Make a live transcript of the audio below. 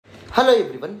Hello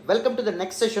everyone, welcome to the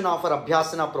next session of our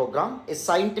Abhyasana program, a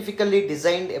scientifically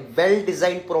designed, a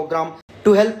well-designed program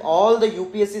to help all the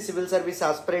UPSC civil service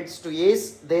aspirants to ace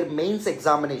their mains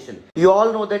examination. You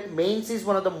all know that mains is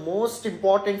one of the most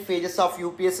important phases of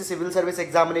UPSC civil service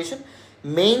examination.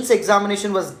 Mains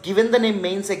examination was given the name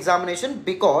mains examination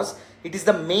because it is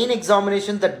the main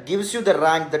examination that gives you the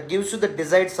rank, that gives you the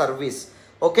desired service.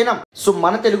 ఓకేనా. So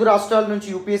మన తెలుగు రాష్ట్రాల నుంచి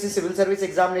UPSC civil service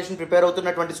examination prepare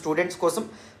అవుతున్నటువంటి students కోసం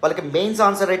వాళ్ళకి mains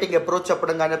answer writing approach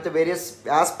చెప్పడం కానీ లేకపోతే వేరియస్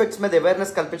ఆస్పెక్ట్స్ మీద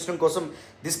అవేర్నెస్ కల్పించడం కోసం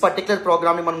దిస్ పర్టికులర్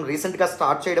ప్రోగ్రామ్ని మనం రీసెంట్గా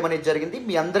స్టార్ట్ చేయడం అనేది జరిగింది.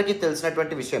 మీ అందరికీ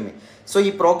తెలిసినటువంటి విషయమే. సో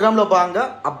ఈ ప్రోగ్రాంలో భాగంగా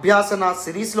అభ్యాసన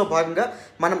సిరీస్లో భాగంగా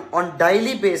మనం on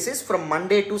daily basis from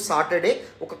Monday to Saturday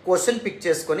ఒక క్వశ్చన్ పిక్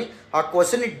చేసుకొని ఆ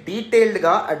క్వశ్చన్ని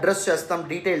డీటెయిల్డ్గా అడ్రస్ చేస్తాం,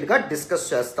 డీటెయిల్డ్గా డిస్కస్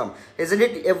చేస్తాం. ఇజంట్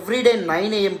ఇట్ ఎవ్రీడే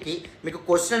 9 AM మీకు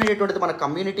క్వశ్చన్ అనేటువంటిది మన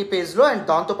కమ్యూనిటీ పేజ్లో అండ్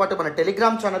దాంతోపాటు మన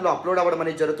టెలిగ్రామ్ ఛానల్లో అప్లోడ్ అవ్వడం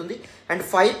అనేది జరుగుతుంది. And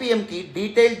 5 PM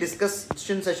detail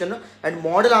discussion session and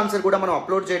model answer కూడా మనం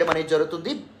అప్లోడ్ చేయడం అనేది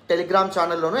జరుగుతుంది టెలిగ్రామ్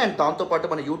ఛానల్లోను అండ్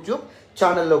దాంతోపాటు మన యూట్యూబ్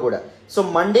ఛానల్లో కూడా. సో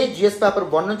మండే జిఎస్ పేపర్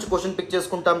 1 నుంచి క్వశ్చన్ పిక్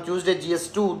చేసుకుంటాం, Tuesday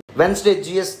GS2, Wednesday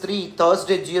GS3,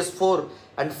 Thursday GS4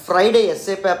 and Friday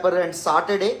SA paper and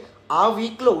Saturday ఆ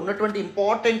వీక్లో ఉన్నటువంటి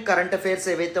ఇంపార్టెంట్ కరెంట్ అఫైర్స్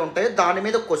ఏవైతే ఉంటాయో దాని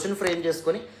మీద క్వశ్చన్ ఫ్రేమ్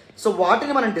చేసుకొని సో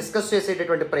వాటిని మనం డిస్కస్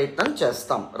చేసేటటువంటి ప్రయత్నం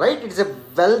చేస్తాం. Right, it's a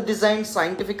well designed,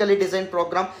 scientifically design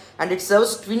programme and it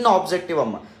serves twin objective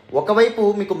అమ్మ. ఒకవైపు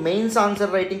మీకు మెయిన్స్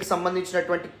ఆన్సర్ రైటింగ్కి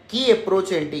సంబంధించినటువంటి కీ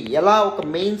అప్రోచ్ ఏంటి, ఎలా ఒక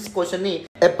మెయిన్స్ క్వశ్చన్ని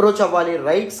అప్రోచ్ అవ్వాలి,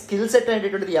 రైట్ స్కిల్ సెట్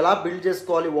అనేటువంటిది ఎలా బిల్డ్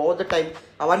చేసుకోవాలి ఓవర్ ద టైం,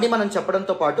 అవన్నీ మనం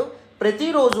చెప్పడంతో పాటు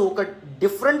ప్రతిరోజు ఒక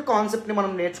డిఫరెంట్ కాన్సెప్ట్ని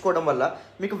మనం నేర్చుకోవడం వల్ల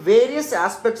మీకు వేరియస్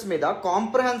ఆస్పెక్ట్స్ మీద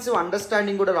కాంప్రహెన్సివ్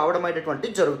అండర్స్టాండింగ్ కూడా రావడం అనేటువంటి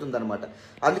జరుగుతుందన్నమాట.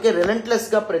 అందుకే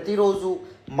రిలెంట్లెస్గా ప్రతిరోజు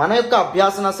మన యొక్క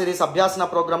అభ్యాసన సిరీస్, అభ్యాసన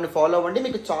ప్రోగ్రామ్ని ఫాలో అవ్వండి.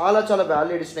 మీకు చాలా చాలా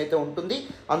వాల్యూ ఎడిషన్ అయితే ఉంటుంది,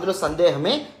 అందులో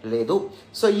సందేహమే లేదు.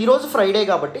 సో ఈరోజు ఫ్రైడే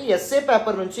కాబట్టి ఎస్ఏ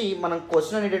పేపర్ నుంచి మనం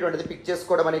క్వశ్చన్ అనేటటువంటిది పిక్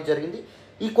చేసుకోవడం అనేది జరిగింది.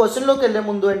 ఈ క్వశ్చన్లోకి వెళ్ళే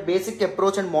ముందు and basic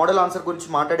approach and model answer గురించి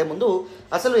మాట్లాడే ముందు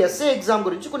అసలు ఎస్ఏ ఎగ్జామ్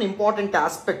గురించి కొన్ని ఇంపార్టెంట్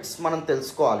ఆస్పెక్ట్స్ మనం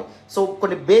తెలుసుకోవాలి. సో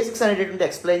కొన్ని బేసిక్స్ అనేటటువంటి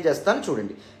ఎక్స్ప్లెయిన్ చేస్తాను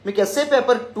చూడండి. మీకు ఎస్ఏ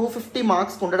పేపర్ 250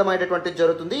 మార్క్స్ ఉండడం అనేటువంటిది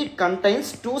జరుగుతుంది. It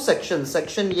contains 2 sections,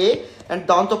 section A and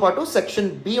దాంతోపాటు సెక్షన్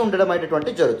బి ఉండడం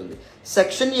అనేటువంటిది జరుగుతుంది.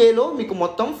 సెక్షన్ ఏలో మీకు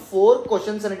మొత్తం 4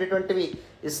 క్వశ్చన్స్ అనేటటువంటివి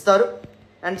ఇస్తారు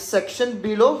అండ్ సెక్షన్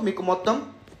బిలో మీకు మొత్తం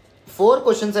 4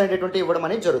 క్వశ్చన్స్ అనేటటువంటి ఇవ్వడం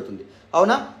అనేది జరుగుతుంది.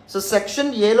 అవునా? సో సెక్షన్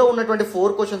ఏలో ఉన్నటువంటి 4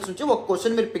 క్వశ్చన్స్ నుంచి ఒక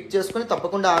క్వశ్చన్ మీరు పిక్ చేసుకొని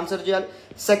తప్పకుండా ఆన్సర్ చేయాలి.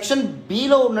 సెక్షన్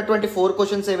బిలో ఉన్నటువంటి 4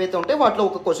 క్వశ్చన్స్ ఏవైతే ఉంటాయో వాటిలో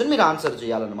ఒక క్వశ్చన్ మీరు ఆన్సర్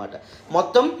చేయాలన్నమాట.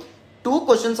 మొత్తం 2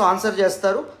 క్వశ్చన్స్ ఆన్సర్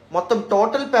చేస్తారు. మొత్తం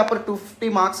టోటల్ పేపర్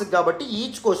 250 మార్క్స్ కాబట్టి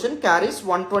ఈచ్ క్వశ్చన్ క్యారీస్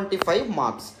 125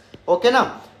 మార్క్స్. ఓకేనా?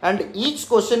 అండ్ ఈచ్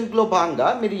క్వశ్చన్లో భాగంగా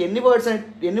మీరు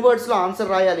ఎన్ని వర్డ్స్లో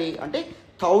ఆన్సర్ రాయాలి అంటే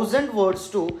 1000 words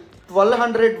to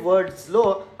 1200 wordsలో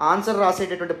ఆన్సర్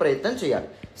రాసేటటువంటి ప్రయత్నం చేయాలి.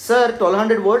 సార్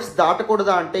 1200 words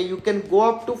దాటకూడదా అంటే you can go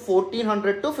up to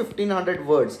 1400 to 1500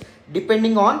 words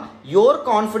depending on your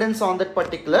confidence on that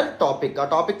particular topic. ఆ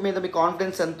టాపిక్ మీద మీ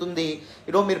కాన్ఫిడెన్స్ ఎంత ఉంది,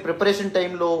 మీరు ప్రిపరేషన్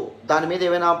టైంలో దాని మీద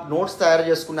ఏమైనా నోట్స్ తయారు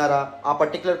చేసుకున్నారా ఆ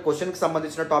పర్టికులర్ క్వశ్చన్కి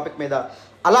సంబంధించిన టాపిక్ మీద,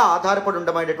 అలా ఆధారపడి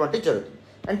ఉండమనేటువంటి జరుగుతుంది.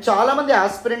 అండ్ చాలామంది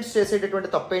ఆస్పిరెంట్స్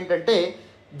చేసేటటువంటి తప్పు ఏంటంటే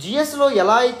జిఎస్లో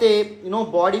ఎలా అయితే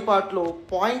బాడీ పార్ట్లో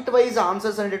పాయింట్ వైజ్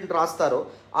ఆన్సర్స్ అనేటువంటి రాస్తారో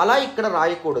అలా ఇక్కడ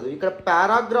రాయకూడదు. ఇక్కడ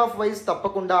పారాగ్రాఫ్ వైజ్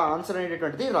తప్పకుండా ఆన్సర్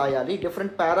అనేటటువంటిది రాయాలి.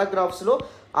 డిఫరెంట్ పారాగ్రాఫ్స్లో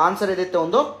ఆన్సర్ ఏదైతే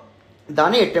ఉందో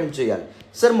దాన్ని అటెంప్ట్ చేయాలి.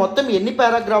 సార్ మొత్తం ఎన్ని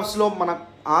పారాగ్రాఫ్స్లో మన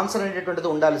ఆన్సర్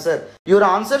అనేటటువంటిది ఉండాలి sir? Your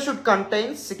answer should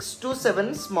contain 6 to 7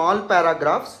 small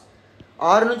paragraphs,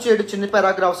 6 నుంచి 7 చిన్న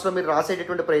పారాగ్రాఫ్స్లో మీరు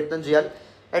రాసేటటువంటి ప్రయత్నం చేయాలి.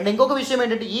 అండ్ ఇంకొక విషయం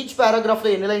ఏంటంటే ఈచ్ పారాగ్రాఫ్లో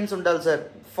ఎన్ని లైన్స్ ఉండాలి sir?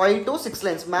 5 to 6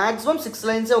 lines, maximum 6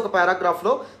 lines ఒక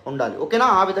పారాగ్రాఫ్లో ఉండాలి. ఓకేనా?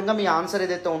 ఆ విధంగా మీ ఆన్సర్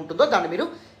ఏదైతే ఉంటుందో దాన్ని మీరు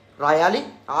రాయాలి.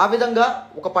 ఆ విధంగా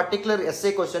ఒక పర్టికులర్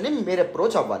ఎస్ఏ క్వశ్చన్ని మీరు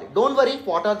అప్రోచ్ అవ్వాలి. Don't worry,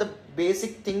 what are the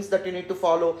basic things that you need to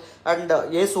follow and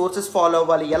A sources follow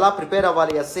అవ్వాలి, ఎలా ప్రిపేర్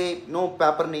అవ్వాలి, ఎస్ఏ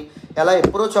పేపర్ని ఎలా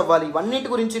అప్రోచ్ అవ్వాలి, ఇవన్నిటి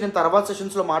గురించి నేను తర్వాత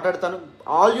సెషన్స్లో మాట్లాడతాను.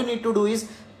 All you need to do is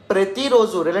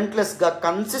ప్రతిరోజు రిలెంట్లెస్గా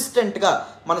కన్సిస్టెంట్గా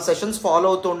మన సెషన్స్ ఫాలో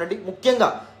అవుతూ ఉండండి. ముఖ్యంగా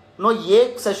ఏ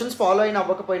సెషన్స్ ఫాలో అయినా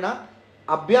అవ్వకపోయినా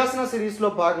అభ్యాసన సిరీస్లో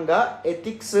భాగంగా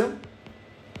ఎథిక్స్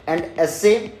అండ్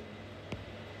ఎస్ఏ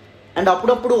అండ్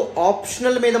అప్పుడప్పుడు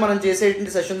ఆప్షనల్ మీద మనం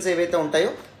చేసేటువంటి సెషన్స్ ఏవైతే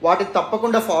ఉంటాయో వాటిని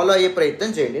తప్పకుండా ఫాలో అయ్యే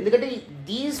ప్రయత్నం చేయండి. ఎందుకంటే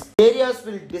these areas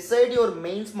will decide your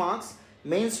mains marks,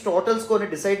 mains total స్కోర్ని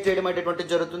decide చేయడం అనేటువంటి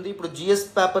జరుగుతుంది. ఇప్పుడు జిఎస్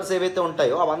పేపర్స్ ఏవైతే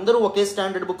ఉంటాయో అవందరూ ఒకే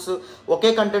స్టాండర్డ్ బుక్స్,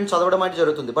 ఒకే కంటెంట్ చదవడం అనేది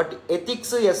జరుగుతుంది. But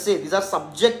ethics, SA these are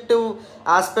subjective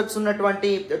aspects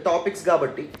ఉన్నటువంటి టాపిక్స్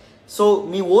కాబట్టి సో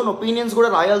మీ ఓన్ ఒపీనియన్స్ కూడా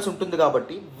రాయాల్సి ఉంటుంది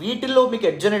కాబట్టి వీటిల్లో మీకు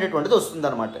ఎడ్జ్ అనేటటువంటిది వస్తుంది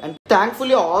అనమాట. And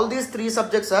thankfully all these 3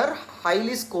 subjects are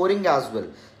highly scoring as well.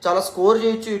 చాలా స్కోర్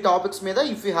చేయొచ్చు ఈ టాపిక్స్ మీద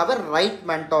if you have a right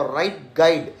mentor, right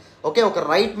guide. Okay, ఒక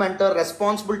రైట్ మెంటర్,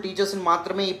 రెస్పాన్సిబుల్ టీచర్స్ని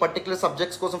మాత్రమే ఈ పర్టికులర్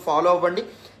సబ్జెక్ట్స్ కోసం ఫాలో అవ్వండి.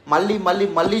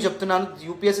 మళ్ళీ చెప్తున్నాను,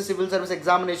 యూపీఎస్సీ సివిల్ సర్వీస్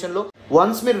ఎగ్జామినేషన్లో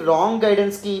వన్స్ మీరు రాంగ్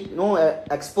గైడెన్స్కి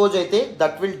ఎక్స్పోజ్ అయితే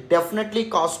that will definitely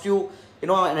cost you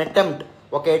an attempt.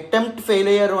 ఒక అటెంప్ట్ ఫెయిల్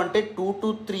అయ్యారు అంటే 2 to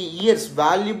 3 years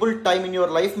valuable time in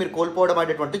your life మీరు కోల్పోవడం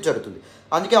అనేటువంటిది జరుగుతుంది.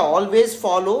 అందుకే always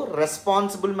follow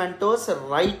responsible mentors,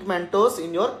 right mentors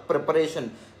in your preparation.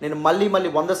 నేను మళ్ళీ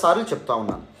 100 సార్లు చెప్తా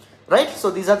ఉన్నాను. Right, so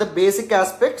these are the basic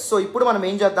aspects. So ఇప్పుడు మనం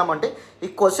ఏం చేద్దామంటే ఈ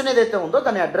క్వశ్చన్ ఏదైతే ఉందో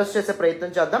దాన్ని అడ్రస్ చేసే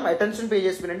ప్రయత్నం చేద్దాం. అటెన్షన్ పే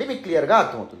చేసి వినండి, మీకు క్లియర్గా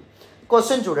అర్థమవుతుంది.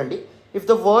 క్వశ్చన్ చూడండి. If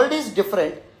the world is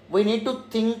different, we need to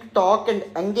think, talk and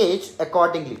engage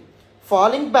accordingly.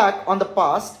 Falling back on the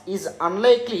past is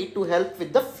unlikely to help with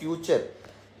the future.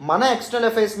 మన external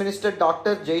affairs minister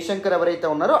doctor Jayashankar ఎవరైతే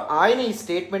ఉన్నారో ఆయన ఈ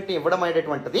స్టేట్మెంట్ని ఇవ్వడం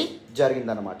అనేటువంటిది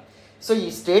జరిగిందనమాట. సో ఈ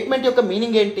స్టేట్మెంట్ యొక్క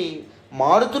మీనింగ్ ఏంటి?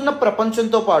 మారుతున్న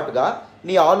ప్రపంచంతో పాటుగా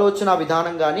నీ ఆలోచన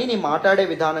విధానం కానీ, నీ మాట్లాడే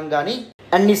విధానం కానీ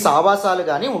అండ్ నీ సావాసాలు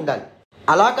కానీ ఉండాలి.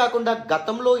 అలా కాకుండా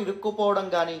గతంలో ఇరుక్కుపోవడం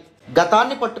కానీ,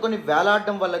 గతాన్ని పట్టుకొని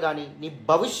వేలాడడం వల్ల కానీ నీ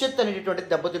భవిష్యత్తు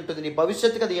అనేటటువంటిది దెబ్బతింటుంది. నీ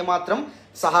భవిష్యత్తుకి అది ఏమాత్రం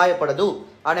సహాయపడదు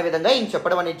అనే విధంగా ఈయన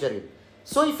చెప్పడం అనేది జరిగింది.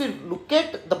 So if you look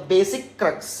at the basic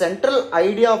crux, central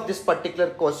idea of this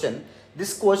particular question,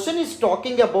 this question is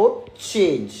talking about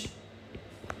change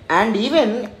and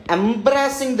even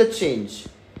embarrassing the change.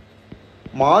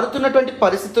 మారుతున్నటువంటి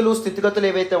పరిస్థితులు, స్థితిగతులు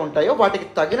ఏవైతే ఉంటాయో వాటికి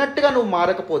తగినట్టుగా నువ్వు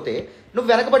మారకపోతే నువ్వు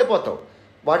వెనకబడిపోతావు.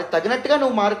 వాటికి తగినట్టుగా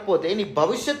నువ్వు మారకపోతే నీ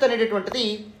భవిష్యత్తు అనేటటువంటిది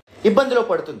ఇబ్బందిలో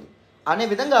పడుతుంది అనే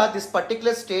విధంగా దిస్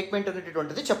పర్టిక్యులర్ స్టేట్మెంట్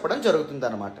అనేటటువంటిది చెప్పడం జరుగుతుంది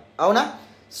అనమాట. అవునా?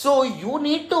 So you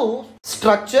need to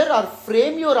structure are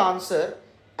frame your answer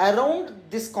around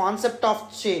this concept of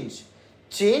change.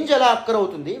 Change ఎలా అక్కర్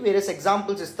అవుతుంది, వేరియస్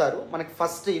ఎగ్జాంపుల్స్ ఇస్తారు మనకి.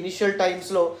 ఫస్ట్ ఇనిషియల్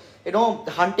టైమ్స్లో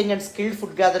hunting and skilled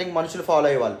food gathering మనుషులు ఫాలో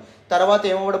అయ్యేవాళ్ళు. తర్వాత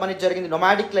ఏమవ్వడం అనేది జరిగింది,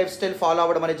 నొమాడిక్ లైఫ్ స్టైల్ ఫాలో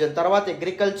అవ్వడం అనేది జరిగింది. తర్వాత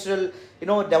అగ్రికల్చరల్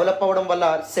డెవలప్ అవ్వడం వల్ల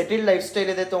సెటిల్డ్ లైఫ్ స్టైల్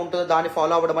ఏదైతే ఉంటుందో దాన్ని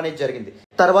ఫాలో అవ్వడం అనేది జరిగింది.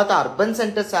 తర్వాత అర్బన్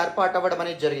సెంటర్స్ ఏర్పాటు అవ్వడం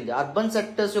అనేది జరిగింది. అర్బన్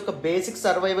సెంటర్స్ యొక్క basic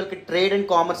సర్వైవల్కి trade and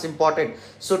commerce important.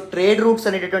 So trade routes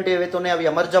అనేటటువంటి ఏవైతే ఉన్నాయో అవి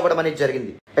ఎమర్జ్ అవ్వడం అనేది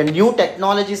జరిగింది. అండ్ న్యూ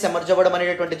టెక్నాలజీస్ ఎమర్జ్ అవ్వడం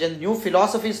అనేటువంటి జరిగింది. న్యూ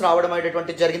ఫిలాసఫీస్ రావడం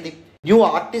అనేటువంటి జరిగింది. న్యూ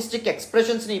ఆర్టిస్టిక్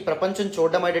ఎక్స్ప్రెషన్స్ని ఈ ప్రపంచం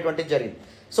చూడడం అనేటువంటి జరిగింది.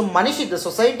 సో మనిషి, ద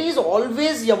సొసైటీ ఈజ్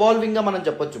ఆల్వేస్ ఎవాల్వింగ్గా మనం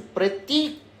చెప్పొచ్చు. ప్రతి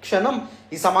క్షణం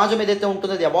ఈ సమాజం ఏదైతే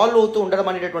ఉంటుందో అది ఎవాల్వ్ అవుతూ ఉండడం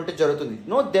అనేటటువంటి జరుగుతుంది.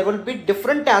 There will be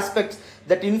different aspects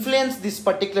that influence this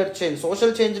particular change.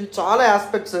 Social చేంజ్ని చాలా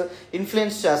ఆస్పెక్ట్స్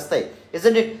ఇన్ఫ్లుయెన్స్ చేస్తాయి,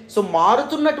 ఇజంట్ ఇట్? సో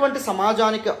మారుతున్నటువంటి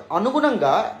సమాజానికి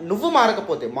అనుగుణంగా నువ్వు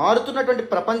మారకపోతే, మారుతున్నటువంటి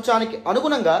ప్రపంచానికి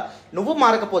అనుగుణంగా నువ్వు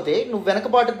మారకపోతే నువ్వు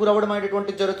వెనకబాటుకు గురవడం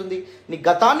అనేటువంటి జరుగుతుంది. నీ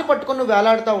గతాన్ని పట్టుకొని నువ్వు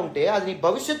వేలాడుతూ ఉంటే అది నీ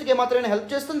భవిష్యత్తుకి ఏమాత్రమైనా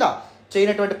హెల్ప్ చేస్తుందా?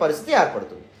 చేయనటువంటి పరిస్థితి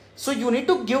ఏర్పడుతుంది. So you need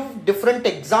to give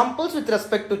different examples with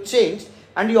respect to change.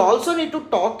 And you also need to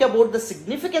talk about the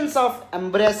significance of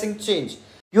embracing change.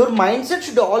 Your mindset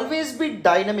should always be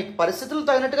dynamic. పరిస్థితులు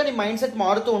తగినట్టుగా నీ మైండ్ సెట్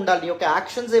మారుతూ ఉండాలి. నీ యొక్క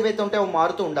actions ఏవైతే ఉంటాయో అవి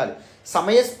మారుతూ ఉండాలి.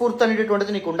 సమయస్ఫూర్తి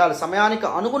అనేటటువంటిది నీకు ఉండాలి. సమయానికి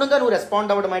అనుగుణంగా నువ్వు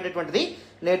రెస్పాండ్ అవ్వడం అనేటువంటిది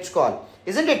నేర్చుకోవాలి,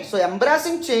 isn't it? So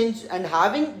embarrassing change and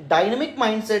having dynamic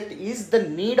mind set is the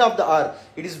need of the hour.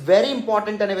 It is very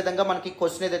important అనే విధంగా మనకి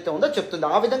క్వశ్చన్ ఏదైతే ఉందో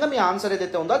చెప్తుంది. ఆ విధంగా మీ ఆన్సర్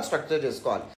ఏదైతే ఉందో అది స్ట్రక్చర్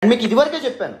చేసుకోవాలి. అండ్ మీకు ఇదివరకే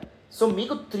చెప్పాను, సో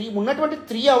మీకు ఉన్నటువంటి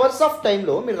 3 hours ఆఫ్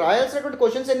టైంలో మీరు రాయాల్సినటువంటి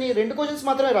క్వశ్చన్స్ ఎన్ని? 2 క్వశ్చన్స్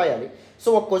మాత్రమే రాయాలి. సో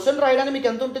ఒక క్వశ్చన్ రాయడానికి మీకు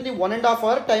ఎంత ఉంటుంది? 1.5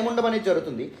 hour టైం ఉండడం అనేది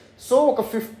జరుగుతుంది. సో ఒక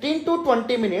 15 to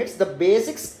 20 minutes the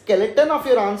basic skeleton of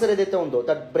your answer ఏదైతే ఉందో,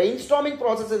 దట్ బ్రెయిన్ స్టార్మింగ్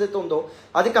ప్రాసెస్ ఏదైతే ఉందో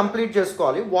అది కంప్లీట్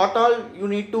చేసుకోవాలి. What all you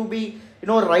need to be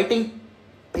writing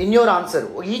in your answer.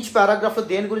 Each పారాగ్రాఫ్లో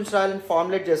దేని గురించి రాయాలని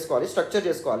ఫార్ములేట్ చేసుకోవాలి, స్ట్రక్చర్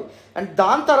చేసుకోవాలి. అండ్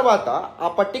దాని తర్వాత ఆ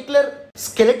పర్టికులర్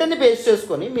స్కెలెటన్ని బేస్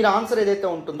చేసుకొని మీరు ఆన్సర్ ఏదైతే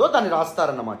ఉంటుందో దాన్ని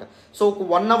రాస్తారన్నమాట. సో ఒక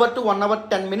 1 hour to 1 hour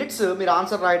 10 minutes మీరు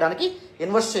ఆన్సర్ రాయడానికి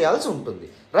ఇన్వెస్ట్ చేయాల్సి ఉంటుంది,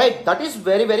 right? That is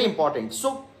very very important. So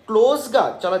క్లోజ్గా,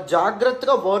 చాలా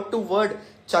జాగ్రత్తగా వర్డ్ టు వర్డ్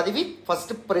చదివి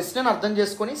ఫస్ట్ ప్రశ్నను అర్థం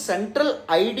చేసుకొని central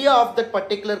idea of that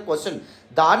particular question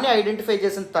దాన్ని ఐడెంటిఫై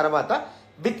చేసిన తర్వాత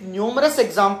with numerous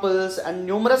examples and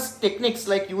numerous techniques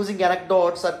like using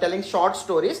anecdotes or telling short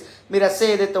stories మీరు ఎస్సే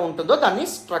ఏదైతే ఉంటుందో దాన్ని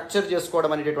స్ట్రక్చర్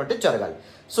చేసుకోవడం అనేటటువంటిది జరగాలి.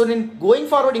 సో నేను గోయింగ్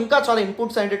ఫార్వర్డ్ ఇంకా చాలా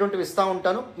ఇన్పుట్స్ అనేటటువంటివి ఇస్తూ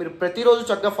ఉంటాను. మీరు ప్రతిరోజు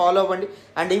చక్కగా ఫాలో అవ్వండి.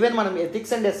 అండ్ ఈవెన్ మనం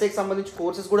ఎథిక్స్ అండ్ ఎస్ఏకి సంబంధించి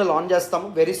కోర్సెస్ కూడా లాంచ్ చేస్తాము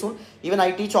very soon. Even I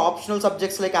teach optional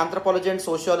subjects like anthropology and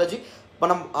sociology.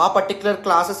 మనం ఆ పర్టికులర్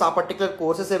క్లాసెస్, ఆ పర్టికులర్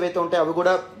కోర్సెస్ ఏవైతే ఉంటాయో అవి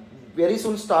కూడా వెరీ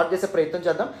సూన్ స్టార్ట్ చేసే ప్రయత్నం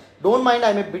చేద్దాం. Don't mind,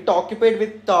 I'm a bit occupied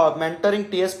with mentoring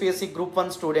TSPSC group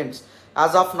 1 students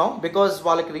as of now, because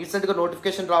వాళ్ళకి రీసెంట్గా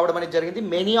నోటిఫికేషన్ రావడం అనేది జరిగింది.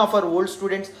 Many of our old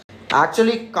students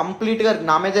actually కంప్లీట్గా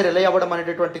నా మీదే రిలై అవ్వడం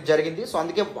అనేటటువంటిది జరిగింది. సో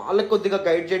అందుకే వాళ్ళకి కొద్దిగా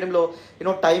గైడ్ చేయడంలో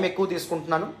టైం ఎక్కువ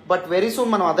తీసుకుంటున్నాను. బట్ వెరీ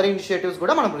సూన్ మనం అదర్ ఇనిషియేటివ్స్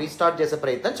కూడా మనం రీస్టార్ట్ చేసే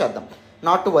ప్రయత్నం చేద్దాం.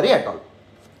 Not to worry at all,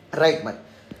 right? మరి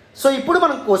సో ఇప్పుడు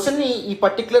మనం క్వశ్చన్ని ఈ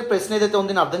పర్టికులర్ ప్రశ్న ఏదైతే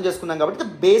ఉందో అర్థం చేసుకున్నాం కాబట్టి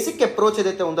బేసిక్ అప్రోచ్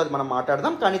ఏదైతే ఉందో అది మనం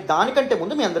మాట్లాడదాం. కానీ దానికంటే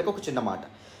ముందు మీ అందరికీ ఒక చిన్న మాట.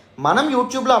 మనం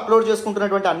యూట్యూబ్లో అప్లోడ్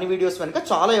చేసుకుంటున్నటువంటి అన్ని వీడియోస్ వెనుక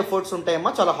చాలా ఎఫర్ట్స్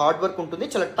ఉంటాయమ్మా, చాలా హార్డ్ వర్క్ ఉంటుంది,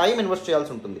 చాలా టైం ఇన్వెస్ట్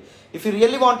చేయాల్సి ఉంటుంది. If you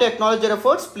really want to acknowledge your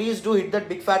efforts, please do hit that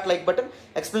big fat like button.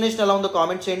 Explanation ఎలా ఉందో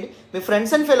కామెంట్ చేయండి. మీ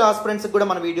ఫ్రెండ్స్ అండ్ ఫెలో ఆస్పిరెంట్స్కి కూడా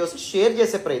మన వీడియోస్ షేర్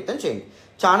చేసే ప్రయత్నం చేయండి.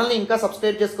 ఛానల్ని ఇంకా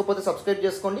సబ్స్క్రైబ్ చేసుకోకపోతే సబ్స్క్రైబ్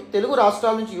చేసుకోండి. తెలుగు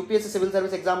రాష్ట్రాల నుంచి యూపీఎస్సీ సివిల్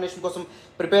సర్వీస్ ఎగ్జామినేషన్ కోసం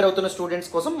ప్రిపేర్ అవుతున్న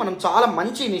స్టూడెంట్స్ కోసం మనం చాలా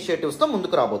మంచి ఇనిషియేటివ్స్తో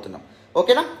ముందుకు రాబోతున్నాం.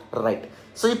 ఓకేనా? రైట్.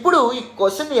 సో ఇప్పుడు ఈ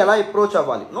క్వశ్చన్ ఎలా అప్రోచ్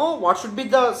అవ్వాలి, what should be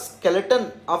the skeleton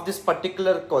of this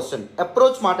particular question,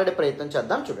 approach మాట్లాడే ప్రయత్నం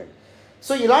చేద్దాం. చూడండి,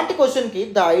 సో ఇలాంటి క్వశ్చన్కి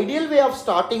the ideal way of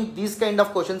starting these kind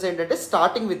of questions ఏంటంటే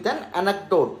starting with an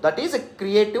anecdote, that is a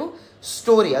creative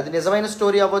story. అది నిజమైన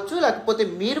స్టోరీ అవ్వచ్చు, లేకపోతే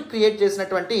మీరు క్రియేట్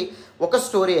చేసినటువంటి ఒక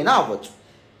స్టోరీ అయినా అవ్వచ్చు.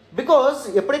 బికాజ్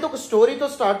ఎప్పుడైతే ఒక స్టోరీతో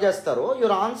స్టార్ట్ చేస్తారో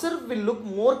your answer will look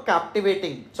more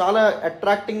captivating, చాలా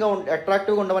అట్రాక్టివ్గా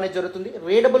ఉండడం అనేది జరుగుతుంది,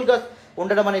 రీడబుల్గా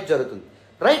ఉండడం అనేది జరుగుతుంది.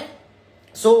 రైట్.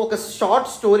 సో ఒక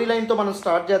షార్ట్ స్టోరీ లైన్తో మనం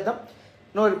స్టార్ట్ చేద్దాం.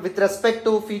 With respect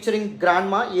to featuring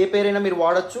grand మా, ఏ పేరైనా మీరు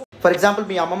వాడచ్చు. ఫర్ ఎగ్జాంపుల్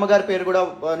మీ అమ్మమ్మ గారి పేరు కూడా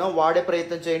వాడే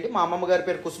ప్రయత్నం చేయండి. మా అమ్మమ్మ గారి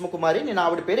పేరు కుసుమ కుమారి, నేను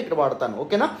ఆవిడ పేరు ఇక్కడ వాడతాను.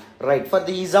 ఓకేనా? Right. For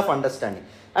the is of understanding.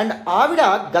 And ఆవిడ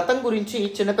గతం గురించి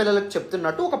చిన్నపిల్లలకు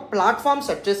చెప్తున్నట్టు ఒక ప్లాట్ఫామ్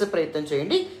సెట్ చేసే ప్రయత్నం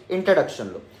చేయండి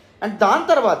ఇంట్రడక్షన్లో. అండ్ దాని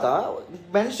తర్వాత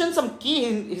mention some key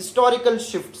historical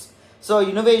shifts. So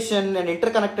innovation and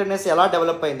inter connectedness ఎలా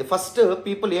డెవలప్ అయింది, ఫస్ట్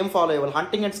పీపుల్ ఏం ఫాలో అయ్యేవాళ్ళు,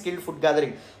 hunting and skilled food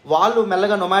gathering, వాళ్ళు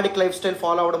మెల్లగా నొమాడిక్ లైఫ్ స్టైల్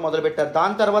ఫాలో అవ్వడం మొదలుపెట్టారు.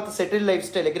 దాని తర్వాత settle life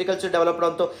style, agriculture develop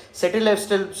అవడంతో సెటిల్ లైఫ్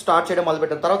స్టైల్ స్టార్ట్ చేయడం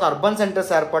మొదలుపెట్టారు. తర్వాత అర్బన్ సెంటర్స్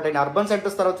ఏర్పాటైన, అర్బన్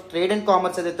సెంటర్స్ తర్వాత ట్రేడ్ అండ్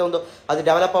కామర్స్ ఏదైతే ఉందో అది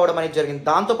డెవలప్ అవ్వడం అనేది జరిగింది.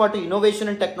 దాంతోపాటు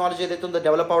ఇన్నోవేషన్ అండ్ టెక్నాలజీ ఏదైతే ఉందో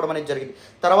డెవలప్ అవ్వడం అనేది జరిగింది.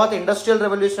 తర్వాత ఇండస్ట్రియల్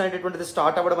రెవల్యూషన్ అనేటువంటిది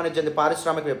స్టార్ట్ అవ్వడం అనేది జరిగింది,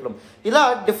 పారిశ్రామిక విప్లవం. ఇలా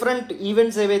డిఫరెంట్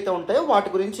ఈవెంట్స్ ఏవైతే ఉంటాయో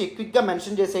వాటి గురించి క్విక్గా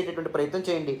మెన్షన్ చేసేటటువంటి ప్రయత్నం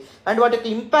చేయండి. అండ్ వాటి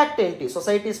యొక్క ఇంపాక్ట్ ఏంటి,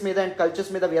 సొసైటీస్ మీద అండ్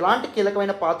కల్చర్స్ మీద ఎలాంటి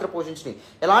కీలకమైన పాత్ర పోషించినాయి,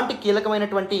 ఎలాంటి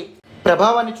కీలకమైనటువంటి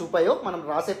ప్రభావాన్ని చూపాయో మనం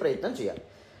రాసే ప్రయత్నం చేయాలి.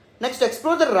 Next,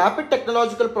 explore the rapid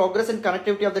technological progress and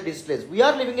connectivity of the digital age.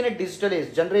 We are living in a digital age,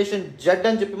 generation Z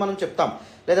అని చెప్పి మనం చెప్తాం,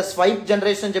 లేదా స్వైప్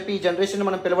జనరేషన్ అని చెప్పి ఈ జనరేషన్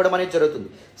మనం పిలవడం అనేది జరుగుతుంది.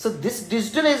 సో దిస్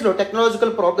డిజిటల్ ఏజ్లో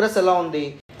టెక్నాలజికల్ ప్రోగ్రెస్ ఎలా ఉంది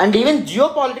అండ్ ఈవెన్ జియో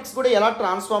పాలిటిక్స్ కూడా ఎలా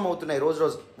ట్రాన్స్ఫార్మ్ అవుతున్నాయి రోజు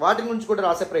రోజుకి, వాటి గురించి కూడా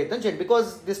రాసే ప్రయత్నం చేయండి. Because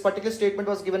this particular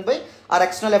statement was given by are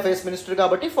external affairs minister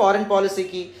కాబట్టి ఫారెన్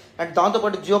పాలసీకి అండ్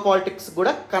దాంతోపాటు జియో పాలిటిక్స్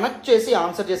కూడా కనెక్ట్ చేసి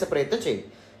ఆన్సర్ చేసే ప్రయత్నం చేయండి.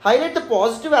 Highlight the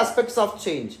positive aspects of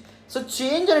change. So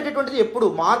change అనేటటువంటిది ఎప్పుడు,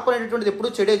 మార్పు అనేటటువంటిది ఎప్పుడు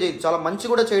చెడే చేయదు, చాలా మంచి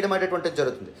కూడా చేయడం అనేటువంటిది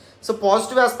జరుగుతుంది. సో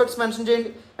పాజిటివ్ ఆస్పెక్ట్స్ మెన్షన్ చేయండి.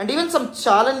 And even some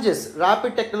challenges,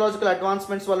 rapid technological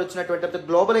advancements వల్ల వచ్చినటువంటి,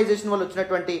 గ్లోబలైజేషన్ వల్ల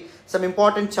వచ్చినటువంటి some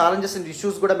important challenges and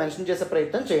issues కూడా మెన్షన్ చేసే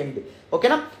ప్రయత్నం చేయండి.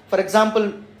 ఓకేనా? ఫర్ ఎగ్జాంపుల్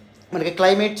మనకి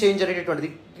క్లైమేట్ చేంజ్ అనేటటువంటిది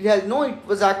it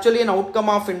was actually an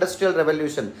outcome of industrial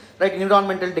revolution, right,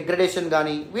 environmental degradation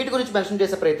కానీ వీటి గురించి మెన్షన్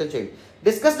చేసే ప్రయత్నం చేయండి.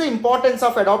 Discuss the importance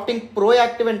of adapting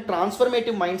proactive and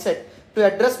transformative mind set to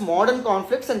address modern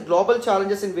conflicts and global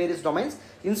challenges in various domains,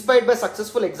 inspired by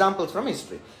successful examples from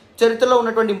history. చరిత్రలో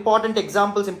ఉన్నటువంటి important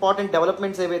examples, important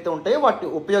developments ఏవైతే ఉంటాయో వాటిని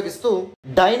ఉపయోగిస్తూ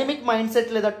dynamic mind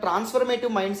set లేదా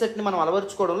transformative mind సెట్ని మనం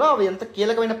అలవరుచుకోవడంలో అవి ఎంత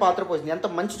కీలకమైన పాత్ర పోసింది, ఎంత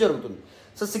మంచి జరుగుతుంది.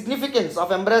 So significance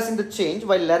of embarrassing the change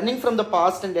while learning from the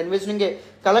past and envisioning A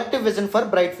collective vision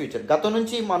for bright future. గతం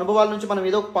నుంచి మన అనుభవాల నుంచి మనం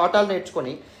ఏదో ఒక పాఠాలు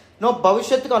నేర్చుకొని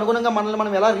భవిష్యత్తుకు అనుగుణంగా మనల్ని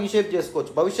మనం ఎలా రీషేప్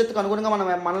చేసుకోవచ్చు, భవిష్యత్తుకు అనుగుణంగా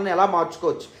మనల్ని ఎలా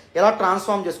మార్చుకోవచ్చు, ఎలా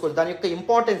ట్రాన్స్ఫార్మ్ చేసుకోవచ్చు, దాని యొక్క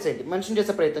ఇంపార్టెన్స్ ఏంటి మెన్షన్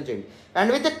చేసే ప్రయత్నం చేయండి.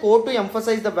 And with a core to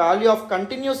emphasize the value of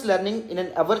continuous learning in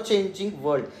an ever changing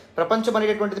world. ప్రపంచం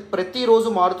అనేటటువంటిది ప్రతిరోజు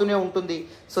మారుతూనే ఉంటుంది.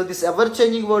 సో దిస్ ఎవర్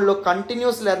చేంజింగ్ వరల్డ్లో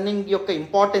కంటిన్యూస్ లెర్నింగ్ యొక్క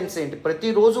ఇంపార్టెన్స్ ఏంటి,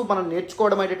 ప్రతిరోజు మనం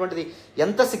నేర్చుకోవడం అనేటువంటిది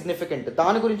ఎంత సిగ్నిఫికెంట్,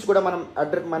 దాని గురించి కూడా మనం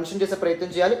మెన్షన్ చేసే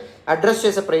ప్రయత్నం చేయాలి, అడ్రస్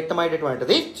చేసే ప్రయత్నం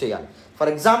అనేటువంటిది చేయాలి.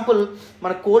 ఫర్ ఎగ్జాంపుల్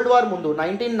మన కోల్డ్ వార్ ముందు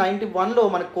 1991లో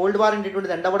మన కోల్డ్ వార్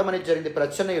అనేటువంటిది ఎండ్ అవ్వడం అనేది జరిగింది,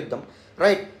 ప్రచ్ఛన్న యుద్ధం,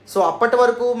 రైట్. సో అప్పటి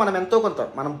వరకు మనం ఎంతో కొంత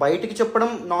మనం బయటికి చెప్పడం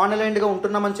నాన్ అలైన్డ్గా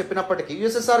ఉంటున్నామని చెప్పినప్పటికీ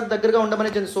యూఎస్ఎస్ఆర్ దగ్గరగా ఉండమని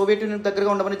జరిగింది, సోవియట్ యూనియన్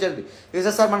దగ్గరగా ఉండమని జరిగింది.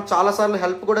 యూఎస్ఎస్ఆర్ మనకు చాలాసార్లు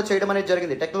హెల్ప్ కూడా చేయడం అనేది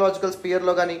జరిగింది, టెక్నాలజికల్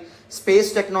స్పియర్లో కానీ, స్పేస్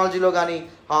టెక్నాలజీలో కానీ,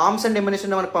 ఆర్మ్స్ అండ్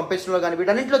ఎమ్యునిషన్ మనకు పంపించడంలో కానీ,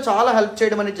 వీటన్నింటిలో చాలా హెల్ప్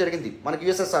చేయడం అనేది జరిగింది మనకి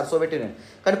యూఎస్ఎస్ఆర్, సోవియట్ యునియన్.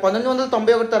 కానీ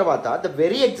 1991 తర్వాత the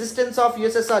very existence of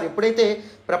USSR ఎప్పుడైతే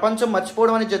ప్రపంచం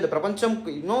మర్చిపోవడం అనేది జరిగింది, ప్రపంచం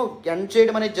ఎండ్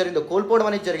చేయడం అనేది జరిగిందో, కోల్పోవడం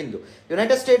అనేది జరిగిందో,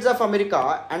 United states of America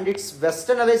and it's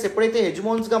western alloys ఎప్పుడైతే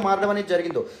హెజిమోన్స్గా మారడం అనేది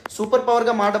జరిగిందో, సూపర్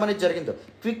పవర్గా మారడం అనేది జరిగిందో,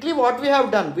 quickly what we have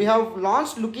done, we have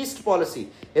launched look east policy.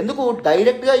 ఎందుకు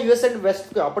డైరెక్ట్గా యూఎస్ అండ్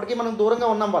వెస్ట్, అప్పటికి మనం దూరంగా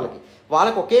ఉన్నాం,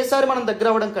 వాళ్ళకి ఒకేసారి మనం దగ్గర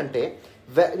అవ్వడం కంటే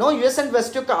యుఎస్ అండ్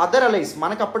వెస్ట్ యొక్క అదర్ అలైస్,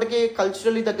 మనకు అప్పటికే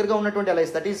కల్చరల్లీ దగ్గరగా ఉన్నటువంటి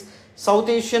alloys, that is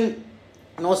south Asian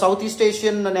south east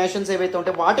Asian nations ఏవైతే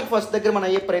ఉంటాయి వాటికి ఫస్ట్ దగ్గర మనం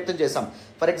అయ్యే ప్రయత్నం చేసాం.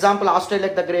 ఫర్ ఎగ్జాంపుల్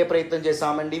ఆస్ట్రేలియాకి దగ్గర అయ్యే ప్రయత్నం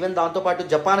చేసాం, అండ్ ఈవెన్ దాంతోపాటు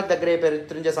జపాన్కి దగ్గర అయ్యే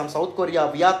ప్రయత్నం చేసాం, సౌత్ కొరియా,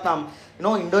 వియత్నాం,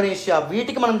 ఇండోనేషియా,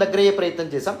 వీటికి మనం దగ్గర అయ్యే ప్రయత్నం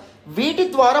చేసాం. వీటి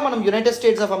ద్వారా మనం యునైటెడ్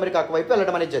స్టేట్స్ ఆఫ్ అమెరికా వైపు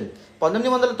వెళ్ళడం అనేది జరిగింది.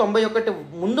 1991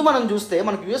 ముందు మనం చూస్తే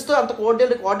మనకు యూఎస్తో అంత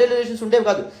కోఆర్డినేట్ రిలేషన్స్ ఉండేవి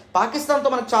కాదు, పాకిస్తాన్తో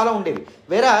మనకు చాలా ఉండేవి.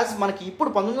 వేరాజ్ మనకి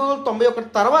ఇప్పుడు 1991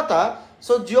 తర్వాత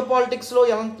జియో పాలిటిక్స్లో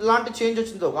ఎలాంటి చేంజ్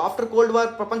వచ్చిందో, ఆఫ్టర్ కోల్డ్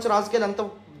వార్ ప్రపంచ రాజకీయాలు ఎంత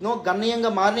గణనీయంగా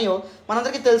మారినాయో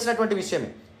మనందరికీ తెలిసినటువంటి విషయమే,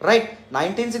 రైట్.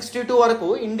 1962 వరకు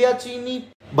ఇండియా చైనీ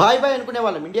బాయ్ అనుకునే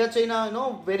వాళ్ళం, ఇండియా చైనా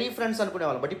వెరీ ఫ్రెండ్స్ అనుకునే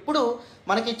వాళ్ళం. బట్ ఇప్పుడు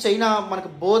మనకి చైనా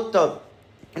మనకు బోత్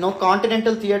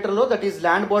కాంటినెంటల్ థియేటర్లో, దట్ ఈస్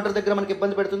ల్యాండ్ బార్డర్ దగ్గర మనకి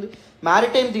ఇబ్బంది పెడుతుంది,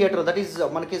 మ్యారిటైమ్ థియేటర్, దట్ ఈస్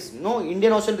మనకి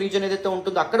ఇండియన్ ఓషన్ రీజన్ ఏదైతే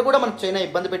ఉంటుందో అక్కడ కూడా మనకు చైనా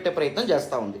ఇబ్బంది పెట్టే ప్రయత్నం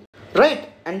చేస్తూ ఉంది, right.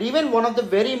 And even one of the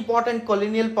very important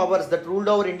colonial powers that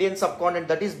ruled over Indian sub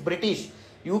continent, that is British.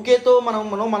 యూకేతో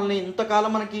మనల్ని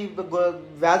ఇంతకాలం మనకి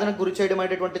వ్యాధనకు గురి చేయడం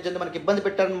అనేటువంటి మనకి ఇబ్బంది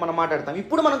పెట్టారని మనం మాట్లాడతాం.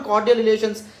 ఇప్పుడు మనం కార్డియల్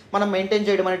రిలేషన్స్ మనం మెయింటైన్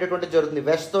చేయడం అనేటువంటి జరుగుతుంది.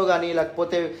 వెస్ట్తో కానీ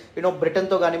లేకపోతే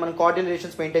బ్రిటన్తో కానీ మనం కార్డియల్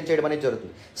రిలేషన్స్ మెయింటైన్ చేయడం అనేది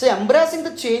జరుగుతుంది. So embarrassing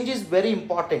the change is very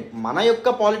important. మన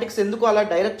యొక్క పాలిటిక్స్ ఎందుకు అలా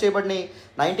డైరెక్ట్ చేయబడినాయి,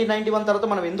 1991 తర్వాత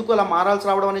మనం ఎందుకు అలా మారాల్సి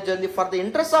రావడం అనేది జరిగింది, for the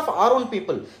interest of our own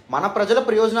people. మన ప్రజల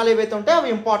ప్రయోజనాలు ఏవైతే ఉంటాయో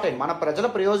అవి ఇంపార్టెంట్. మన ప్రజల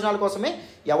ప్రయోజనాల కోసమే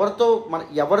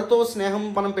ఎవరితో స్నేహం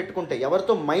మనం పెట్టుకుంటే,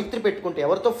 ఎవరితో మైత్రి పెట్టుకుంటే,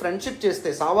 ఎవరితో ఫ్రెండ్షిప్ చేస్తే,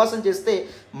 సావాసం చేస్తే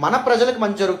మన ప్రజలకు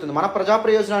మంచి జరుగుతుంది, మన ప్రజా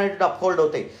ప్రయోజనాలు అనేవి అప్హోల్డ్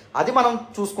అవుతాయి. అది మనం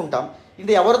చూసుకుంటాం.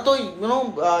 ఇది ఎవరితో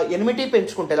ఎనిమిటీ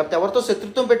పెంచుకుంటే లేకపోతే ఎవరితో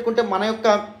శత్రుత్వం పెట్టుకుంటే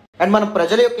మన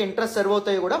ప్రజల యొక్క ఇంట్రెస్ట్ సర్వ్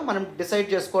అవుతాయి కూడా మనం డిసైడ్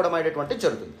చేసుకోవడం అనేటువంటి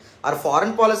జరుగుతుంది. ఆర్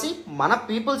ఫారెన్ పాలసీ మన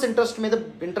పీపుల్స్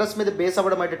ఇంట్రెస్ట్ మీద బేస్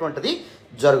అవ్వడం అనేటువంటిది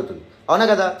జరుగుతుంది, అవునా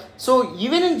కదా. So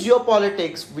even in geo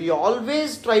politics we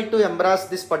always try to embrace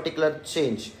this particular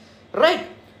change, right.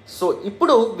 So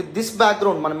ఇప్పుడు విత్ దిస్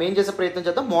బ్యాక్గ్రౌండ్ మనం ఏం చేసే ప్రయత్నం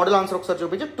చేద్దాం, మోడల్ ఆన్సర్ ఒకసారి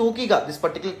చూపించి టూకీగా దిస్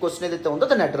పర్టికులర్ క్వశ్చన్ ఏదైతే ఉందో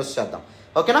దాన్ని అడ్రస్ చేద్దాం,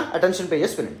 ఓకేనా. అటెన్షన్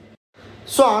పేజెస్ వినండి.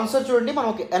 సో ఆన్సర్ చూడండి, మనం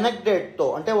ఒక ఎనెక్డేట్తో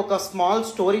అంటే ఒక స్మాల్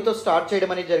స్టోరీతో స్టార్ట్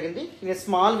చేయడం అనేది జరిగింది. In a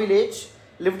small village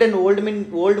lived an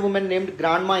old women named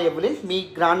grandma Evelyn. Me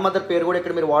grand mother పేరు కూడా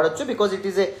ఇక్కడ మీరు వాడచ్చు, because it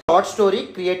is a short story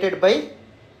created by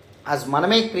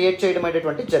మనమే క్రియేట్ చేయడం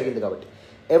అనేటువంటి జరిగింది కాబట్టి.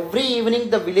 Every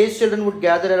evening the village children would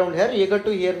gather around her eager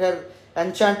to hear her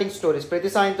enchanting stories. ప్రతి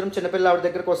సాయంత్రం చిన్నపిల్ల ఆవిడ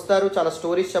దగ్గరకు వస్తారు, చాలా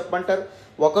స్టోరీస్ చెప్పమంటారు.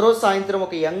 ఒకరోజు సాయంత్రం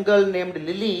ఒక యంగ్ గర్ల్ నేమ్డ్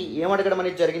లిల్లీ ఏమడగడం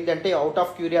అనేది జరిగింది అంటే, అవుట్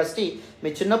ఆఫ్ క్యూరియాసిటీ, మీ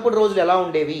చిన్నప్పుడు రోజులు ఎలా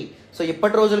ఉండేవి, సో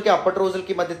ఇప్పటి రోజులకి అప్పటి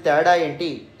రోజులకి మధ్య తేడా ఏంటి,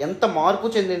 ఎంత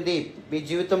మార్పు చెందింది మీ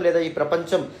జీవితం లేదా ఈ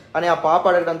ప్రపంచం అని ఆ పాప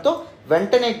అడగడంతో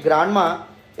వెంటనే గ్రాండ్మా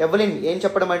ఎవలిన్ ఏం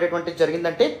చెప్పడం అనేటువంటి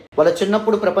జరిగిందంటే, వాళ్ళ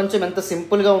చిన్నప్పుడు ప్రపంచం ఎంత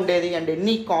సింపుల్గా ఉండేది అండ్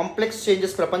ఎన్ని కాంప్లెక్స్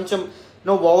చేంజెస్ ప్రపంచం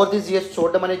ఓవర్ దీస్ ఇయర్స్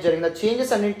చూడడం అనేది జరిగింది. ఆ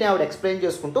చేంజెస్ అన్నింటినీ ఆవిడ ఎక్స్ప్లెయిన్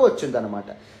చేసుకుంటూ వచ్చింది అనమాట.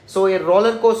 సో ఈ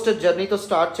రోలర్ కోస్టర్ జర్నీతో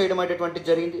స్టార్ట్ చేయడం అనేటువంటి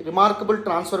జరిగింది. రిమార్కబుల్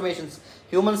ట్రాన్స్ఫర్మేషన్స్,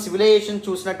 హ్యూమన్ సివిలైజేషన్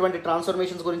చూసినటువంటి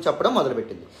ట్రాన్స్ఫర్మేషన్స్ గురించి చెప్పడం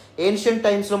మొదలుపెట్టింది. ఏన్షియంట్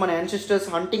టైమ్స్లో మన ancestors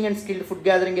hunting and skilled food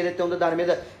gathering ఏదైతే ఉందో దాని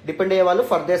మీద డిపెండ్ అయ్యేవాళ్ళు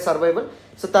ఫర్ దేర్ సర్వైవల్.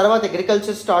 సో తర్వాత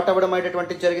అగ్రికల్చర్ స్టార్ట్ అవ్వడం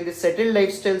అనేటువంటి జరిగింది. సెటిల్డ్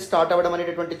లైఫ్ స్టైల్ స్టార్ట్ అవ్వడం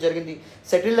అనేటువంటి జరిగింది.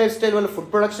 సెటిల్డ్ లైఫ్ స్టైల్ వల్ల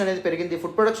ఫుడ్ ప్రొడక్షన్ అనేది పెరిగింది.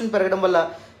 ఫుడ్ ప్రొడక్షన్ పెరగడం వల్ల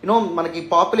మనకి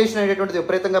పాపులేషన్ అనేటువంటిది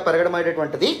విపరీతంగా పెరగడం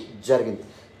అనేటువంటిది జరిగింది.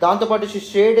 దాంతోపాటు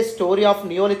shade story of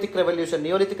neolithic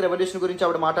revolution గురించి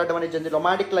ఆవిడ మాట్లాడడం అనేది జరిగింది.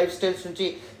 రొమాంటిక్ లైఫ్ స్టైల్స్ నుంచి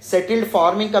సెటిల్డ్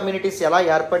ఫార్మింగ్ కమ్యూనిటీస్ ఎలా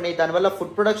ఏర్పడినాయి, దానివల్ల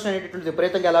ఫుడ్ ప్రొడక్షన్ అనేటువంటిది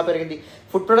విపరీతంగా ఎలా పెరిగింది,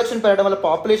 ఫుడ్ ప్రొడక్షన్ పెరగడం వల్ల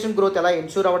పాపులేషన్ గ్రోత్ ఎలా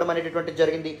ఎన్షూర్ అవ్వడం అనేటువంటి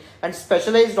జరిగింది. And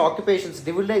specialised occupations,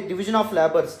 division of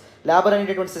labour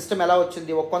అనేటువంటి సిస్టమ్ ఎలా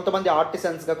వచ్చింది, కొంతమంది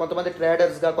ఆర్టిసన్స్గా, కొంతమంది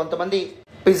ట్రేడర్స్గా, కొంతమంది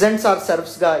పిజెంట్స్ ఆర్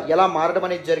సర్వ్స్గా ఎలా మారడం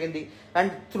అనేది జరిగింది.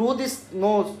 అండ్ త్రూ దిస్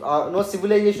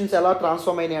సివిలైజేషన్స్ ఎలా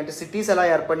ట్రాన్స్ఫార్మ్ అయినాయి అంటే, సిటీస్ ఎలా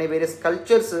ఏర్పడినాయి, వేరియస్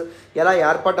కల్చర్స్ ఎలా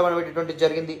ఏర్పడడం అనేటువంటి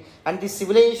జరిగింది. అండ్ ది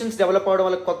సివిలైజేషన్స్ డెవలప్ అవ్వడం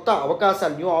వల్ల కొత్త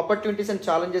అవకాశాలు, న్యూ ఆపర్చునిటీస్ అండ్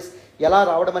ఛాలెంజెస్ ఎలా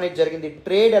రావడం అనేది జరిగింది.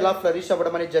 ట్రేడ్ ఎలా ఫ్లరిష్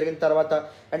అవ్వడం అనేది జరిగిన తర్వాత,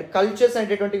 అండ్ కల్చర్స్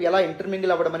అనేటువంటివి ఎలా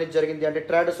ఇంటర్మింగిల్ అవ్వడం అనేది జరిగింది. అంటే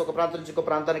ట్రేడర్స్ ఒక ప్రాంతం నుంచి ఒక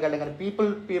ప్రాంతానికి వెళ్ళడం కానీ,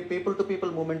 పీపుల్ టు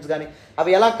పీపుల్ మూవ్మెంట్స్ కానీ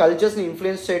అవి ఎలా కల్చర్స్ని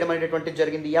ఇన్ఫ్లుయెన్స్ చేయడం అనేటువంటి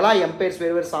జరిగింది. ఎలా ఎంపైర్స్,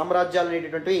 వేరు సామ్రాజ్యాలు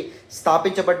అనేటువంటివి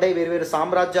స్థాపించబడ్డాయి, వేరు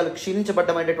సామ్రాజ్యాలు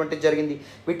క్షీణించబడ్డం అనేటువంటి జరిగింది.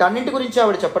 వీటన్నింటి గురించి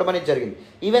ఆవిడ చెప్పడం అనేది జరిగింది.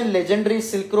 ఈవెన్ లెజెండరీ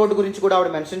సిల్క్ రోడ్ గురించి కూడా ఆవిడ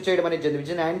మెన్షన్ చేయడం అనేది జరిగింది,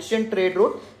 which is an ancient trade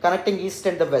route connecting east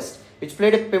and the west, which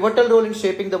played a pivotal role in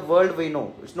shaping the world we know.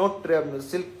 It's note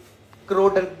silk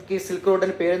road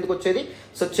అని పేరు ఎందుకు వచ్చేది,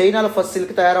 సో చైనాలో ఫస్ట్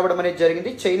సిల్క్ తయారవ్వడం అనేది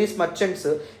జరిగింది. చైనీస్ మర్చెంట్స్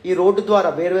ఈ road ద్వారా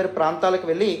వేరు ప్రాంతాలకు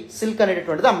వెళ్ళి సిల్క్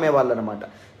అనేటువంటిది అమ్మేవాళ్ళు అనమాట,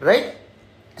 రైట్.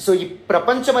 సో ఈ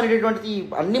ప్రపంచం అనేటటువంటిది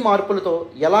అన్ని మార్పులతో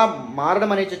ఎలా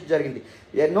మారడం అనేది జరిగింది,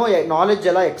 ఎన్నో నాలెడ్జ్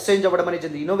ఎలా ఎక్స్చేంజ్ అవ్వడం అనేది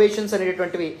జరిగింది. ఇన్నోవేషన్స్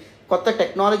అనేటువంటివి కొత్త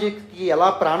టెక్నాలజీకి ఎలా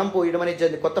ప్రాణం పోయడం అనేది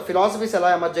జరిగింది, కొత్త ఫిలాసఫీస్ ఎలా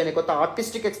ఎమర్జ్ అయినాయి, కొత్త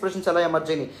ఆర్టిస్టిక్ ఎక్స్ప్రెషన్స్ ఎలా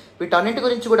ఎమర్జ్ అయినాయి, వీటన్నింటి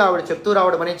గురించి కూడా ఆవిడ చెప్తూ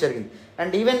రావడం అనేది జరిగింది.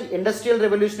 అండ్ ఈవెన్ ఇండస్ట్రియల్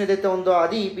రెవల్యూషన్ ఏదైతే ఉందో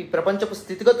అది ఈ ప్రపంచపు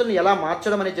స్థితిగతులను ఎలా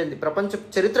మార్చడం అనేది జరిగింది, ప్రపంచ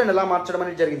చరిత్రను ఎలా మార్చడం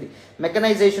అనేది జరిగింది.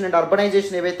 మెకనైజేషన్ అండ్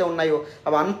అర్బనైజేషన్ ఏవైతే ఉన్నాయో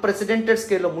అవి అన్ప్రెసిడెంటెడ్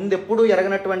స్కేల్లో ముందు ఎప్పుడూ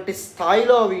ఎరగనటువంటి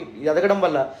స్థాయిలో అవి ఎదగడం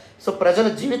వల్ల సో ప్రజల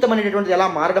జీవితం అనేటువంటిది ఎలా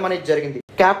మారడం అనేది జరిగింది.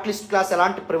 క్యాపిటలిస్ట్ క్లాస్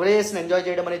ఎలాంటి ప్రివిలేజెస్ని ఎంజాయ్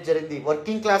చేయడం అనేది జరిగింది,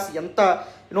 వర్కింగ్ క్లాస్ ఎంత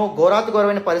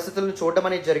ఘోరాతిఘోరమైన పరిస్థితులను చూడడం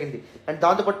అనేది జరిగింది. అండ్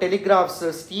దాంతోపాటు టెలిగ్రాఫ్స్,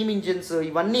 స్టీమ్ ఇంజిన్స్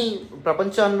ఇవన్నీ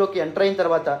ప్రపంచంలోకి ఎంటర్ అయిన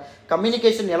తర్వాత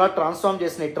కమ్యూనికేషన్ ఎలా ట్రాన్స్ఫార్మ్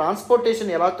చేసినాయి,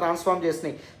 ట్రాన్స్పోర్టేషన్ ఎలా ట్రాన్స్ఫార్మ్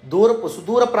చేసినాయి,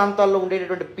 సుదూర ప్రాంతాల్లో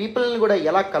ఉండేటటువంటి పీపుల్ని కూడా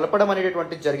ఎలా కలపడం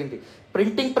అనేటటువంటిది జరిగింది.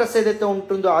 ప్రింటింగ్ ప్రెస్ ఏదైతే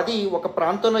ఉంటుందో అది ఒక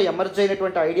ప్రాంతంలో ఎమర్జ్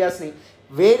అయినటువంటి ఐడియాస్ని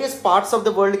వేరియస్ పార్ట్స్ ఆఫ్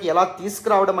ద వరల్డ్కి ఎలా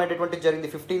తీసుకురావడం అనేటటువంటిది జరిగింది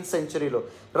 15th centuryలో,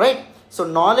 రైట్. సో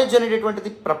నాలెడ్జ్ అనేటటువంటిది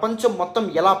ప్రపంచం మొత్తం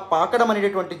ఎలా పాకడం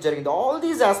అనేటటువంటిది జరిగింది. ఆల్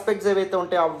దీస్ ఆస్పెక్ట్స్ ఏవైతే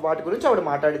ఉంటాయో వాటి గురించి ఆవిడ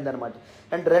మాట్లాడింది అనమాట.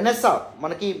 అండ్ రెనెసా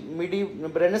మనకి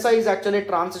రెనెసా is actually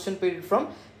transition period from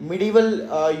medieval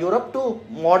Europe to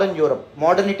modern Europe,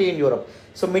 modernity in Europe.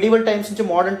 So medieval times నుంచి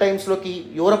మోడర్న్ టైమ్స్లోకి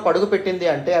యూరప్ అడుగు పెట్టింది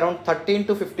అంటే అరౌండ్ 13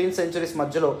 to 15 centuries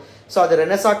మధ్యలో. సో అది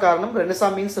రెనెసా కారణం. రెనెసా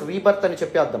మీన్స్ రీబర్త్ అని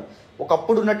చెప్పి అర్థం.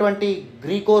 ఒకప్పుడు ఉన్నటువంటి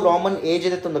గ్రీకో రోమన్ ఏజ్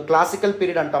ఏదైతే ఉందో క్లాసికల్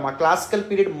పీరియడ్ అంటాం, ఆ క్లాసికల్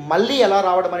పీరియడ్ మళ్ళీ ఎలా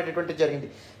రావడం అనేటటువంటి జరిగింది.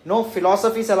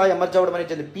 ఫిలాసఫీస్ ఎలా ఎమర్జ్ అవ్వడం అనేది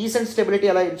జరిగింది, పీస్ అండ్ స్టెబిలిటీ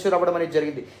ఎలా ఇన్ష్యూర్ అవ్వడం అనేది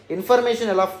జరిగింది,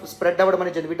 ఇన్ఫర్మేషన్ ఎలా స్ప్రెడ్ అవ్వడం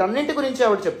అనేది జరిగింది. వీటన్నింటి గురించి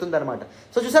ఆవిడ చెప్తుంది అనమాట.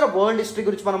 సో చూసారా, వరల్డ్ హిస్టరీ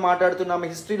గురించి మనం మాట్లాడుతున్నాం,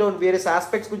 హిస్టరీలో వేరియస్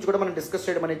ఆస్పెక్ట్స్ గురించి కూడా మనం డిస్కస్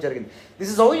చేయడం అనేది జరిగింది.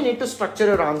 This is how you need to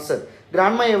structure your answer.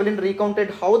 Grandma Evelyn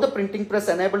రీకౌంటెడ్ how the printing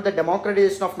press enabled the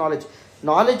democratisation of knowledge.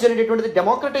 Knowledge అనేటటువంటిది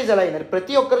డెమోక్రటైజ్ ఎలా అయింది,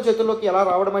 ప్రతి ఒక్కరి చేతుల్లోకి ఎలా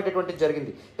రావడం అనేటువంటిది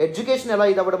జరిగింది. ఎడ్యుకేషన్ ఎలా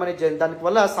ఇది అవ్వడం అనేది జరిగింది,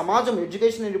 దానివల్ల సమాజం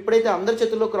ఎడ్యుకేషన్ ఎప్పుడైతే అందరి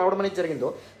చేతుల్లోకి రావడం అనేది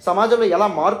జరిగిందో సమాజంలో ఎలా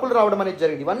మార్పులు రావడం అనేది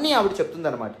జరిగింది. ఇవన్నీ ఆవిడ చెప్తుంది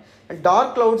అనమాట. And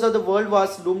dark clouds of the world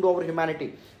was లూమ్డ్ over humanity.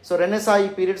 So రెనెసా ఈ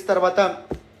పీరియడ్స్ తర్వాత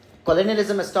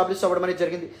కొలోనియలిజం ఎస్టాబ్లిష్ అవ్వడం అనేది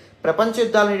జరిగింది. ప్రపంచ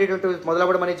యుద్ధాలు అనేటువంటివి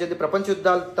మొదలవ్వడం అనేది జరిగింది. ప్రపంచ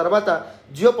యుద్ధాల తర్వాత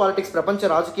జియో పాలిటిక్స్, ప్రపంచ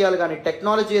రాజకీయాలు కానీ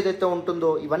టెక్నాలజీ ఏదైతే ఉంటుందో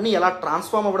ఇవన్నీ ఎలా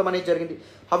ట్రాన్స్ఫార్మ్ అవ్వడం అనేది జరిగింది.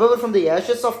 However from the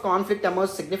Ashes of conflict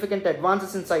emerge significant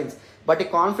advances in science. But ఈ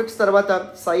కాన్ఫ్లిక్ట్స్ తర్వాత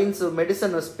సైన్స్,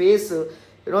 మెడిసిన్,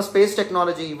 స్పేస్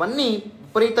టెక్నాలజీ ఇవన్నీ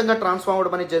విపరీతంగా ట్రాన్స్ఫార్మ్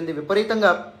అవ్వడం అనేది జరిగింది,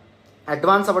 విపరీతంగా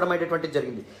అడ్వాన్స్ అవ్వడం అనేటువంటిది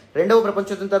జరిగింది. రెండవ ప్రపంచ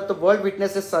యుద్ధం తర్వాత world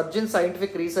witnesses surge in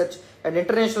scientific research and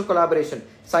international collaboration.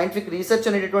 Scientific research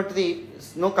అనేటటువంటిది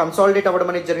కన్సాలిడేట్ అవ్వడం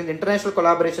అనేది జరిగింది. International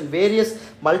collaboration, various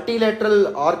multilateral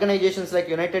organisations like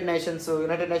United nations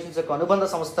యొక్క అనుబంధ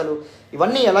సంస్థలు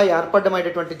ఇవన్నీ ఎలా ఏర్పడడం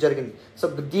అనేటువంటిది జరిగింది. సో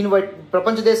దీని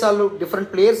ప్రపంచ దేశాలు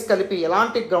డిఫరెంట్ ప్లేయర్స్ కలిపి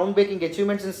ఎలాంటి గ్రౌండ్ బ్రేకింగ్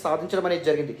అచీవ్మెంట్స్ని సాధించడం అనేది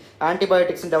జరిగింది.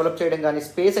 యాంటీబయాటిక్స్ని డెవలప్ చేయడం కానీ,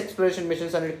 స్పేస్ ఎక్స్ప్లోరేషన్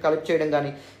మిషన్స్ అనేది కలెక్ట్ చేయడం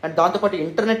కానీ, అండ్ దాంతోపాటు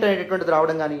ఇంటర్నెట్ అనేటువంటిది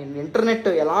రావడం కానీ, ఇంటర్నెట్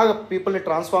ఎలా పీపుల్ని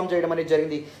ట్రాన్స్ఫార్మ్ చేయడం అనేది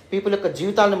జరిగింది, పీపుల్ యొక్క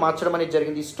జీవితాలను మార్చడం అనేది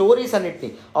జరిగింది. స్టోరీస్ అన్నింటినీ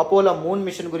అపోలో మూన్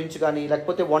మిషన్ గురించి కానీ,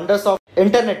 లేకపోతే వండర్స్ ఆఫ్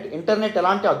ఇంటర్నెట్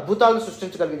ఎలాంటి అద్భుతాలను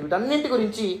సృష్టించగలిగింది, వీటన్నింటి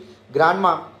గురించి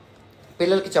గ్రాండ్మా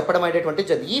పిల్లలకి చెప్పడం అనేటువంటి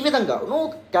జరిగింది. ఈ విధంగా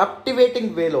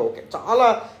క్యాప్టివేటింగ్ వేలో చాలా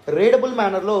రీడబుల్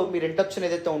మేనర్లో మీరు ఇంట్రడక్షన్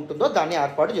ఏదైతే ఉంటుందో దాన్ని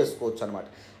ఏర్పాటు చేసుకోవచ్చు అనమాట.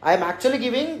 I'm actually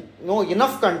giving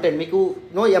enough content మీకు.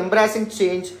 Embarrassing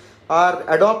change or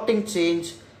adapting change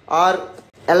or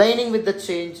aligning with the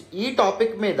change, ఈ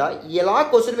టాపిక్ మీద ఎలా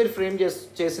క్వశ్చన్ మీరు ఫ్రేమ్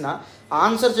చేసినా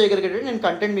ఆన్సర్ చేయగలిగేటట్టు నేను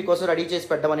కంటెంట్ మీకోసం రెడీ చేసి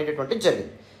పెట్టడం అనేటటువంటిది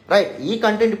జరిగింది, రైట్. ఈ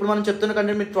కంటెంట్ ఇప్పుడు మనం చెప్తున్న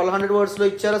కంటెంట్ మీరు 1200 wordsలో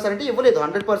ఇచ్చారా సరే అంటే ఇవ్వలేదు,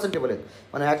 100% ఇవ్వలేదు.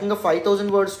 మనం ఏకంగా 5000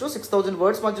 words to 6000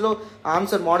 words మధ్యలో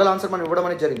మోడల్ ఆన్సర్ మనం ఇవ్వడం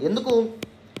అనేది జరిగింది. ఎందుకు,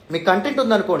 మీ కంటెంట్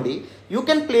ఉందనుకోండి, you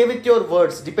can play with your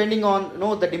words depending on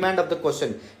the demand of the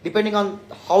question, depending on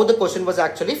how the question was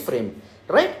actually frame,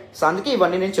 right. So అందుకే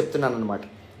ఇవన్నీ నేను చెప్తున్నాను అనమాట.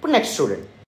 ఇప్పుడు నెక్స్ట్ చూడండి.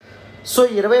 సో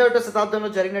 21వ శతాబ్దంలో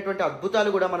జరిగినటువంటి అద్భుతాలు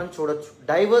కూడా మనం చూడొచ్చు.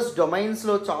 డైవర్స్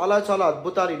డొమైన్స్లో చాలా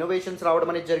అద్భుతాలు, ఇన్నోవేషన్స్ రావడం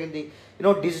అనేది జరిగింది.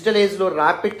 డిజిటల్ ఏజ్లో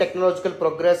rapid technological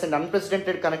progress and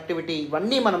unprecedented connectivity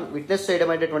ఇవన్నీ మనం విట్నెస్ చేయడం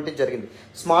అనేటువంటిది జరిగింది.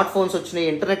 స్మార్ట్ ఫోన్స్ వచ్చినాయి,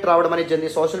 ఇంటర్నెట్ రావడం అనేది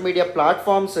జరిగింది, సోషల్ మీడియా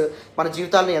ప్లాట్ఫామ్స్ మన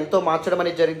జీవితాలను ఎంతో మార్చడం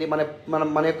అనేది జరిగింది.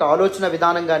 మన యొక్క ఆలోచన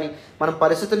విధానం కానీ, మనం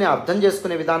పరిస్థితిని అర్థం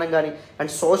చేసుకునే విధానం కానీ,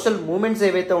 అండ్ సోషల్ మూమెంట్స్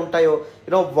ఏవైతే ఉంటాయో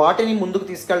వాటిని ముందుకు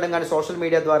తీసుకెళ్ళడం కానీ సోషల్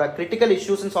మీడియా ద్వారా, క్రిటికల్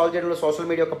ఇష్యూస్ని సాల్వ్ చేయడంలో సోషల్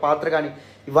మీడియా యొక్క పాత్ర కానీ,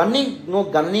 ఇవన్నీ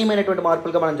గణనీయమైనటువంటి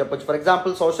మార్పులుగా మనం చెప్పొచ్చు. For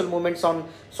example social moments on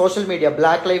social media,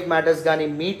 black live matters కానీ,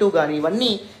 మీటూ కానీ,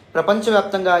 ఇవన్నీ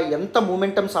ప్రపంచవ్యాప్తంగా ఎంత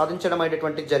మూమెంటం సాధించడం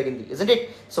అనేటువంటిది జరిగింది, ఇజంట్ ఇట్.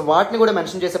 సో వాటిని కూడా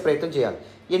మెన్షన్ చేసే ప్రయత్నం చేయాలి.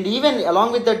 And even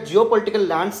along with that geo political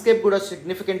landscape కూడా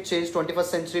సిగ్నిఫికెంట్ చేంజ్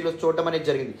 21st centuryలో చూడడం అనేది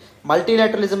జరిగింది.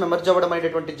 మల్టీలాటరలిజం ఎమర్జ్ అవ్వడం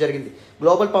అనేటువంటిది జరిగింది.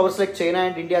 Global powers like China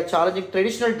and India challenging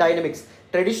traditional dynamics,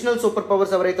 traditional super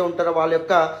powers ఎవరైతే ఉంటారో వాళ్ళ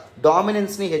యొక్క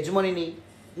డామినెన్స్ని, హెజ్మనీని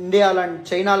ఇండియా లాంటి,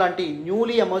 చైనా లాంటి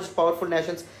newly emerged powerful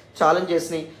nations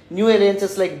ఛాలెంజెస్ని new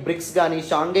alliances like bricks కానీ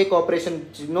షాంఘై కోఆపరేషన్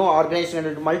ఆర్గనైజేషన్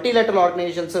అనేటువంటి మల్టీలాటరల్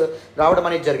ఆర్గనైజేషన్స్ రావడం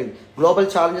అనేది జరిగింది. Global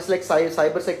challenges like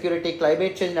cyber security,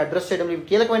 climate చేంజ్ని address చేయడం ఇవి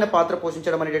కీలకమైన పాత్ర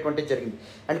పోషించడం అనేటువంటిది జరిగింది.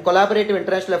 And collaborative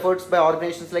international efforts by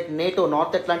organisations like NATO,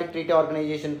 north Atlantic treaty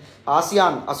organisation,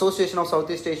 ASEAN, association of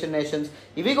south east Asian nations,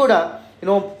 ఇవి కూడా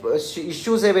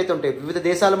ఇష్యూస్ ఏవైతే ఉంటాయి వివిధ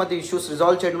దేశాల మధ్య ఇష్యూస్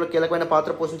రిజాల్వ్ చేయడంలో కీలకమైన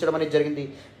పాత్ర పోషించడం అనేది జరిగింది.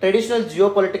 ట్రెడిషనల్ జియో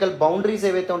పొలిటికల్ బౌండరీస్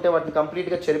ఏవైతే ఉంటాయో వాటిని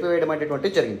కంప్లీట్గా చెరిపివేయడం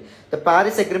అనేటువంటిది జరిగింది. The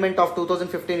Paris agreement of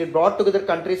 2015 it brought together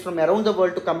countries from around the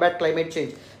world to combat climate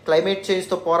change. Climate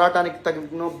చేంజ్తో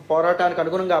పోరాటానికి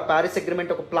అనుగుణంగా ప్యారిస్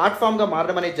అగ్రిమెంట్ ఒక ప్లాట్ఫామ్గా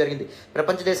మారడం అనేది జరిగింది.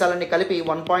 ప్రపంచ దేశాలన్నీ కలిపి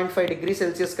 1.5 డిగ్రీ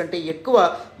సెల్సియస్ కంటే ఎక్కువ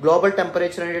గ్లోబల్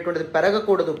టెంపరేచర్ అనేటువంటిది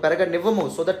పెరగనివ్వము,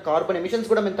 సో దట్ కార్బన్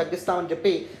ఎమిషన్స్ కూడా మేము తగ్గిస్తామని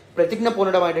చెప్పి ప్రతిజ్ఞ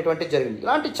పొందడం అనేటువంటిది జరిగింది.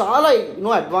 ఇలాంటి చాలా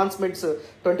అడ్వాన్స్మెంట్స్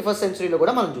 21st సెంచరీలో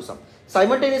కూడా మనం చూసాం.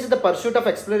 Simultaneously, the pursuit of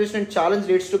exploration and challenge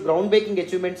leads to groundbreaking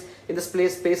achievements in the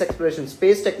space exploration.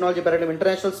 Space technology పెరగడం,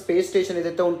 ఇంటర్నేషనల్ స్పేస్ స్టేషన్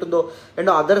ఏదైతే ఉంటుందో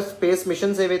అండ్ అదర్ స్పేస్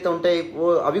మిషన్స్ ఏవైతే ఉంటాయో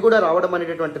అవి కూడా రావడం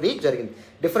అనేటువంటిది జరిగింది.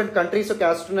 డిఫరెంట్ కంట్రీస్ యొక్క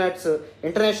ఆస్ట్రోనాట్స్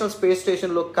ఇంటర్నేషనల్ స్పేస్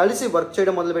స్టేషన్లో కలిసి వర్క్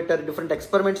చేయడం మొదలుపెట్టారు, డిఫరెంట్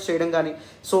ఎక్స్పెరిమెంట్స్ చేయడం కానీ.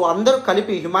 సో అందరూ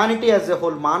కలిపి హ్యుమానిటీ యాజ్ ఎ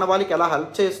హోల్ మానవాళికి ఎలా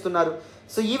హెల్ప్ చేస్తున్నారు.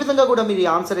 సో ఈ విధంగా కూడా మీరు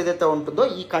ఆన్సర్ ఏదైతే ఉంటుందో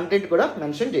ఈ కంటెంట్ కూడా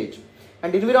మెన్షన్ చేయొచ్చు.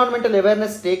 And environmental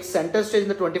awareness takes centre stage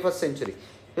in the 21st century.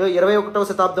 21వ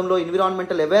శతాబ్దంలో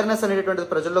ఎన్విరాన్మెంటల్ అవేర్నెస్ అనేటువంటిది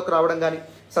ప్రజల్లోకి రావడం కానీ,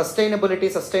 sustainability,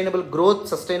 sustainable growth,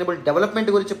 sustainable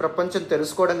development గురించి ప్రపంచం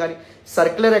తెలుసుకోవడం కానీ,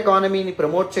 సర్క్యులర్ ఎకానమీని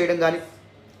ప్రమోట్ చేయడం కానీ,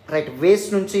 right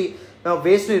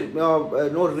వేస్ట్ని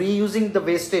reusing the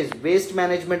waste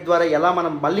management ద్వారా ఎలా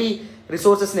మనం మళ్ళీ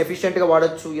రిసోర్సెస్ని ఎఫిషియెంట్గా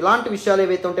వాడచ్చు, ఇలాంటి విషయాలు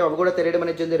ఏవైతే ఉంటాయో అవి కూడా తెలియడం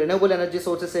అనేది జరిగింది. రెన్యూవబుల్ ఎనర్జీ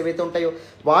సోర్సెస్ ఏవైతే ఉంటాయో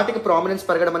వాటికి ప్రామినెన్స్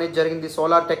పెరగడం అనేది జరిగింది,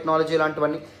 సోలార్ టెక్నాలజీ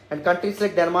ఇలాంటివన్నీ. And countries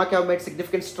like Denmark have made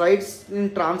significant strides in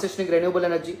transitioning renewable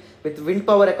energy with wind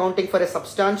power accounting for a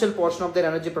substantial portion of their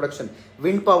energy production.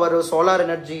 Wind power, solar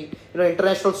energy,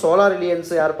 international solar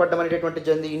alliance ఏర్పడడం అనేటువంటి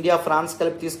జరిగింది. India, France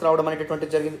కలిపి తీసుకురావడం అనేటువంటి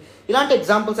జరిగింది. ఇలాంటి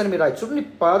examples అని మీరు రాయొచ్చు. చూడండి,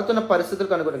 పారుతున్న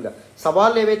పరిస్థితులకు అనుగుణంగా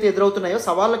సవాళ్ళు ఏవైతే ఎదురవుతున్నాయో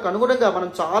సవాళ్ళకు అనుగుణంగా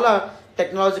మనం చాలా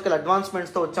టెక్నాలజికల్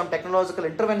అడ్వాన్స్మెంట్స్తో వచ్చాం, టెక్నాలజికల్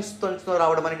ఇంటర్వెన్షన్స్తో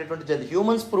రావడం అనేటువంటి జరిగింది.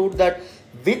 Humans prove that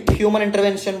with human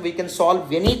intervention we can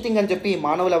solve anything అని చెప్పి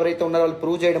మానవులు ఎవరైతే ఉన్నారో వాళ్ళు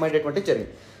ప్రూవ్ చేయడం అనేటువంటి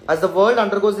జరిగింది. As the world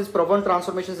undergoes these profound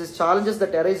transformations, these challenges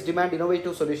that arise demand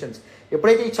innovative solutions.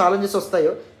 ఎప్పుడైతే ఈ ఛాలెంజెస్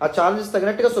వస్తాయో ఆ ఛాలెంజెస్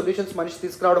తగినట్టుగా సొల్యూషన్స్ మనిషి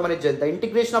తీసుకురావడం అనేది జరిగింది.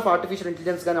 ఇంటిగ్రేషన్ ఆఫ్ ఆర్టిఫిషియల్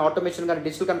ఇంటెలిజెన్స్ కానీ, ఆటోమేషన్ కానీ,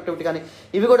 డిజిటల్ కనెక్టివిటీ కానీ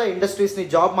ఇవి కూడా ఇండస్ట్రీస్ని,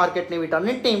 జాబ్ మార్కెట్ని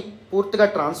వీటన్నింటినీ పూర్తిగా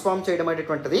ట్రాన్స్ఫార్మ్ చేయడం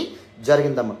అనేటువంటిది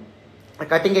జరిగిందమ్మా.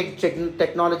 Cutting edge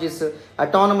technologies,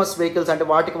 autonomous vehicles అంటే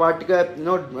వాటిగా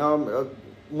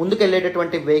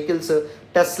ముందుకెళ్ళేటటువంటి వెహికల్స్,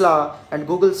 టెస్లా అండ్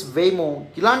గూగుల్స్ వేమో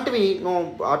ఇలాంటివి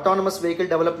ఆటోనమస్ వెహికల్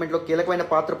డెవలప్మెంట్లో కీలకమైన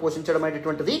పాత్ర పోషించడం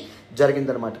అనేటువంటిది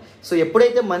జరిగిందనమాట. సో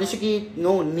ఎప్పుడైతే మనిషికి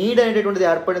నీడ్ అనేటువంటిది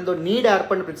ఏర్పడిందో, నీడ్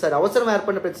ఏర్పడిన ప్రతిసారి, అవసరం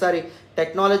ఏర్పడిన ప్రతిసారి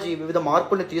టెక్నాలజీ వివిధ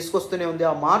మార్పుల్ని తీసుకొస్తూనే ఉంది.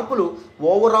 ఆ మార్పులు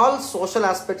ఓవరాల్ సోషల్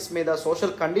ఆస్పెక్ట్స్ మీద,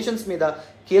 సోషల్ కండిషన్స్ మీద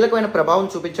కీలకమైన ప్రభావం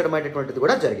చూపించడం అనేటువంటిది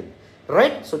కూడా జరిగింది.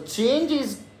 Right. So change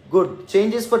is good,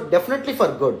 change is definitely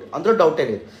for good, అందులో డౌటే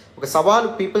లేదు. ఒక సవాలు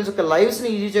పీపుల్స్ యొక్క లైఫ్స్ని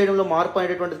ఈజీ చేయడంలో మార్పు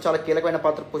అనేటువంటిది చాలా కీలకమైన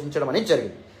పాత్ర పోషించడం అనేది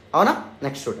జరిగింది. అవునా?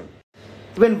 నెక్స్ట్ చూడండి.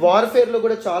 ఈవెన్ వార్ఫేర్లో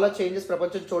కూడా చాలా చేంజెస్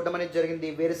ప్రపంచం చూడడం అనేది జరిగింది.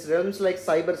 Various realms like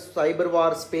cyber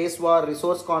war, space war,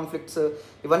 resource conflicts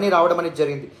ఇవన్నీ రావడం అనేది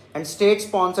జరిగింది. And state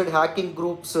sponsored hacking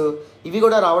groups ఇవి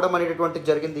కూడా రావడం అనేటువంటిది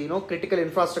జరిగింది. క్రిటికల్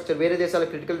ఇన్ఫ్రాస్ట్రక్చర్, వేరే దేశాల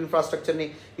క్రిటికల్ ఇన్ఫ్రాస్ట్రక్చర్ని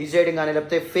యూజ్ చేయడం కానీ,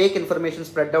 లేకపోతే ఫేక్ ఇన్ఫర్మేషన్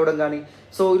స్ప్రెడ్ అవ్వడం కానీ.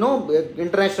 సో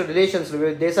ఇంటర్నేషనల్ రిలేషన్స్,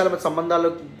 వివిధ దేశాల మధ్య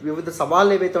సంబంధాల్లో వివిధ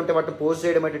సవాళ్ళు ఏవైతే ఉంటే వాటిని పోస్ట్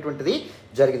చేయడం అనేటువంటిది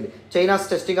జరిగింది. China's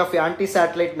testing of anti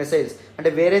satellite missiles అంటే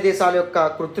వేరే దేశాల యొక్క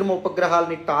కృత్రిమ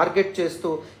ఉపగ్రహాలని టార్గెట్ చేస్తూ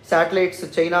శాటిలైట్స్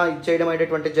చైనా చేయడం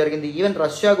అనేటువంటిది జరిగింది. ఈవెన్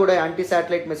రష్యా కూడా యాంటీ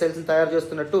శాటిలైట్ మిసైల్స్ని తయారు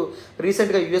చేస్తున్నట్టు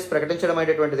రీసెంట్గా యూఎస్ ప్రకటించడం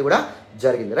అనేటువంటిది కూడా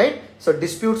జరిగింది. Right. So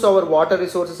disputes over water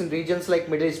resources in reasons like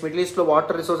middle ఈస్ట్లో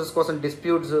వాటర్ రిసోర్సెస్ కోసం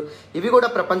డిస్ప్యూట్స్ ఇవి కూడా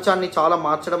ప్రపంచాన్ని చాలా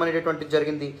మార్చడం అనేటువంటిది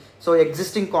జరిగింది. సో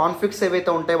ఎగ్జిస్టింగ్ కాన్ఫ్లిక్ట్స్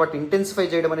ఏవైతే ఉంటాయో వాటిని ఇంటెన్సిఫై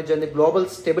చేయడం అనేది జరిగింది. గ్లోబల్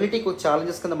స్టెబిలిటీకి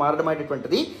ఛాలెంజెస్ కింద మారడం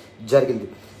అనేటువంటిది జరిగింది.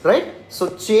 రైట్. సో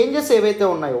చేంజెస్ ఏవైతే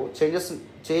ఉన్నాయో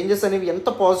చేంజెస్ అనేవి ఎంత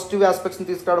పాజిటివ్ ఆస్పెక్ట్స్ని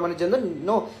తీసుకురావడం అనేది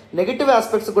జరిగిందో నెగిటివ్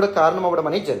ఆస్పెక్ట్స్ కూడా కారణం అవ్వడం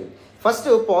అనేది జరిగింది. First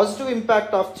positive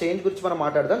impact of change గురించి మనం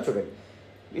మాట్లాడదాం. చూడండి,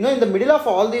 in the middle of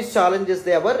all these challenges,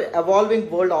 the ever evolving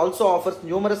world also offers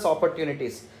numerous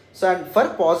opportunities. So and for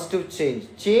positive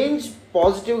change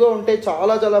పాజిటివ్గా ఉంటే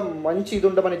చాలా చాలా మంచి ఇది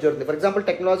ఉండమని జరుగుతుంది. ఫర్ ఎగ్జాంపుల్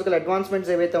టెక్నాలజికల్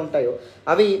అడ్వాన్స్మెంట్స్ ఏవైతే ఉంటాయో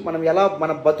అవి మనం ఎలా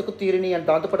మన బతుకు తీరుని అండ్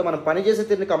దాంతోపాటు మనం పనిచేసే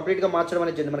తీరుని కంప్లీట్గా మార్చడం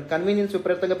అనేది జరిగింది. మన కన్వీనియన్స్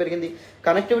విపరీతంగా పెరిగింది,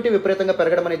 కనెక్టివిటీ విపరీతంగా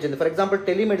పెరగడం అనేది జరిగింది. For example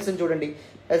telemedicine చూడంండి,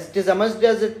 it is emerged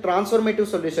as a transformative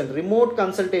solution. Remote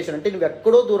consultation అంటే నువ్వు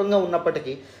ఎక్కడో దూరంగా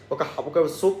ఉన్నప్పటికీ ఒక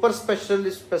సూపర్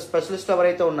స్పెషలిస్ట్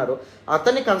ఎవరైతే ఉన్నారో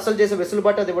అతన్ని కన్సల్ట్ చేసే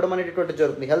వెసులుబాటు అది ఇవ్వడం అనేటటువంటి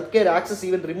జరుగుతుంది. Health care access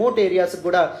even remote areas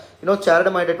కూడా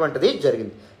చేరడం అనేటటువంటిది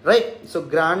జరిగింది. రైట్. సో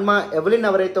గ్రాండ్ మా ఎవలిన్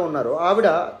ఎవరైతే ఉన్నారో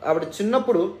ఆవిడ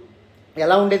చిన్నప్పుడు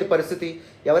ఎలా ఉండేది పరిస్థితి,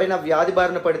 ఎవరైనా వ్యాధి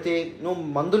బారిన పడితే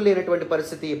మందులు లేనటువంటి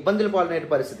పరిస్థితి, ఇబ్బందులు పాలనే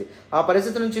పరిస్థితి, ఆ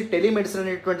పరిస్థితి నుంచి టెలిమెడిసిన్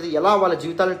అనేటువంటిది ఎలా వాళ్ళ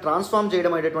జీవితాలను ట్రాన్స్ఫార్మ్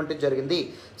చేయడం అనేటువంటిది జరిగింది.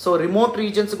 సో రిమోట్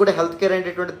రీజన్స్ కూడా హెల్త్ కేర్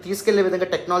అనేటువంటిది తీసుకెళ్లే విధంగా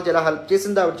టెక్నాలజీ ఎలా హెల్ప్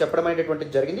చేసిందో ఆవిడ చెప్పడం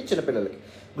అనేటువంటిది జరిగింది చిన్నపిల్లలకి.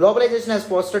 Globalisation has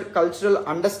ఫాస్టర్డ్ cultural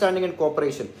understanding and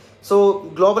cooperation. So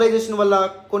globalisation వల్ల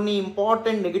కొన్ని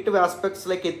important negative aspects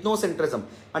like ethnocentrism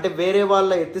అంటే వేరే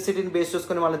వాళ్ళ ఎథ్నిసిటీని బేస్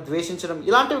చేసుకుని వాళ్ళని ద్వేషించడం,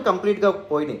 ఇలాంటివి కంప్లీట్గా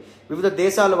పోయినాయి. వివిధ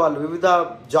దేశాల వాళ్ళు, వివిధ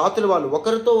జాతుల వాళ్ళు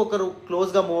ఒకరితో ఒకరు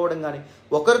క్లోజ్గా మూవ్ అవ్వడం కానీ,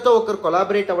 ఒకరితో ఒకరు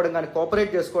కొలాబరేట్ అవ్వడం కానీ,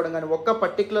 కోఆపరేట్ చేసుకోవడం కానీ, ఒక్క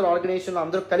పర్టికులర్ ఆర్గనైజేషన్లో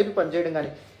అందరూ కలిపి పనిచేయడం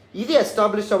కానీ ఇది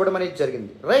ఎస్టాబ్లిష్ అవ్వడం అనేది జరిగింది.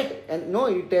 Right. And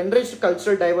it enriched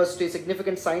cultural diversity,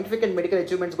 significant scientific and medical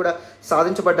achievements కూడా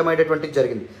సాధించబడడం అనేటువంటిది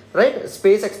జరిగింది. Right.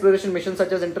 Space exploration machine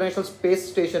such as international space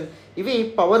station ఇవి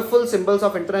పవర్ఫుల్ సింబల్స్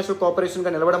ఆఫ్ ఇంటర్నేషనల్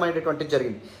కోఆపరేషన్గా నిలవడం అనేటువంటిది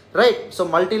జరిగింది. Right. So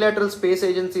multilateral space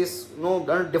agencies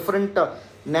different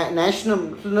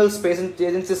national space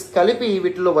agencies కలిపి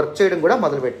వీటిలో work చేయడం కూడా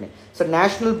మొదలుపెట్టినాయి. సో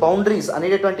నేషనల్ బౌండరీస్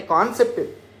అనేటటువంటి కాన్సెప్ట్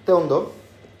అయితే ఉందో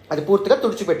అది పూర్తిగా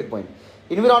తుడిచిపెట్టిపోయింది.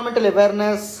 Environmental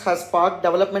awareness has sparked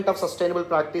development of sustainable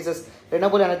practices,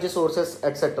 renewable energy sources,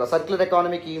 etc. Circular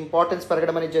ఎకానమీకి ఇంపార్టెన్స్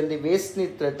పెరగడం అనేది జరిగింది. వేస్ట్ని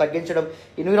తగ్గించడం,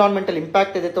 ఎన్విరాన్మెంటల్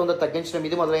ఇంపాక్ట్ ఏదైతే ఉందో తగ్గించడం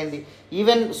ఇది మొదలైంది.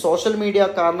 ఈవెన్ సోషల్ మీడియా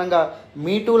కారణంగా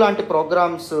మీటూ లాంటి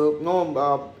ప్రోగ్రామ్స్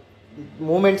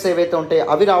మూమెంట్స్ ఏవైతే ఉంటాయో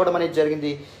అవి రావడం అనేది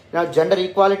జరిగింది. జెండర్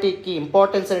ఈక్వాలిటీకి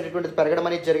ఇంపార్టెన్స్ అనేటువంటిది పెరగడం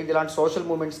అనేది జరిగింది ఇలాంటి సోషల్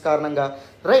మూమెంట్స్ కారణంగా.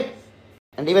 Right.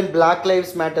 And even black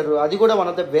lives matter అది కూడా one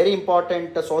of the very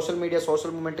important social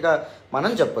మూమెంట్గా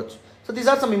మనం చెప్పొచ్చు. So these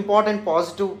are some important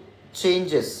positive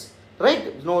changes. Right.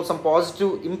 Some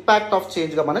positive impact of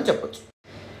చేంజ్గా మనం చెప్పొచ్చు.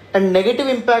 And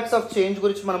negative impacts of change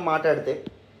గురించి మనం మాట్లాడితే,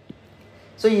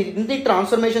 సో ఇంటి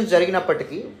ట్రాన్స్ఫర్మేషన్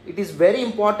జరిగినప్పటికీ it is very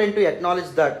important to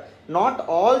acknowledge that not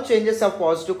all changes have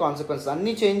positive consequences.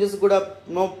 అన్ని changes కూడా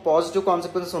positive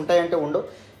consequences ఉంటాయంటే ఉండవు.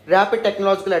 ర్యాపిడ్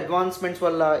టెక్నాలజికల్ అడ్వాన్స్మెంట్స్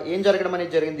వల్ల ఏం జరగడం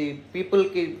అనేది జరిగింది,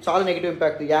 పీపుల్కి చాలా నెగిటివ్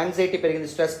ఇంపాక్ట్, యాంగ్జైటీ పెరిగింది,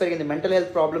 స్ట్రెస్ పెరిగింది, మెంటల్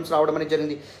హెల్త్ ప్రాబ్లమ్స్ రావడం అనేది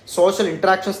జరిగింది, సోషల్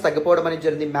ఇంటరాక్షన్స్ తగ్గిపోవడం అనేది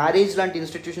జరిగింది, మ్యారేజ్ లాంటి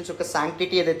ఇన్స్టిట్యూషన్స్ యొక్క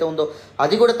శాంక్టిటీ ఏదైతే ఉందో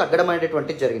అది కూడా తగ్గడం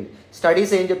అనేటువంటిది జరిగింది.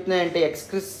 స్టడీస్ ఏం చెప్తున్నాయంటే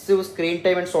ఎక్స్క్రెసివ్ screen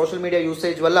time and social media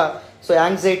usage వల్ల సో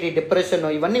యాంగ్జైటీ, డిప్రెషన్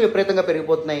ఇవన్నీ విపరీతంగా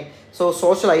పెరిగిపోతున్నాయి. సో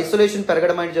సోషల్ ఐసోలేషన్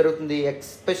పెరగడం అనేది జరుగుతుంది.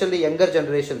 ఎస్పెషల్లీ యంగర్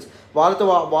జనరేషన్స్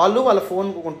వాళ్ళ ఫోన్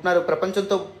ఉంటున్నారు.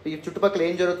 ప్రపంచంతో చుట్టుపక్కల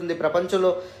ఏం జరుగుతుంది,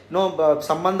 ప్రపంచంలో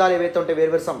సంబంధాలు ఏవైతే ఉంటాయి,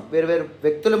 వేరు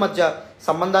వ్యక్తుల మధ్య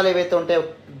సంబంధాలు ఏవైతే ఉంటాయో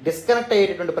డిస్కనెక్ట్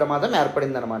అయ్యేటటువంటి ప్రమాదం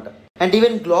ఏర్పడింది అనమాట. అండ్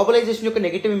ఈవెన్ గ్లోబలైజేషన్ యొక్క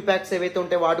నెగిటివ్ ఇంపాక్ట్స్ ఏవైతే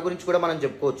ఉంటాయో వాటి గురించి కూడా మనం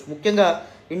చెప్పుకోవచ్చు. ముఖ్యంగా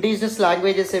ఇండిజినస్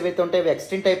లాంగ్వేజెస్ ఏవైతే ఉంటాయో అవి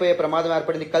ఎక్స్టెంట్ అయిపోయే ప్రమాదం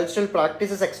ఏర్పడింది. కల్చరల్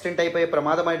ప్రాక్టీసెస్ ఎక్స్టెంట్ అయిపోయే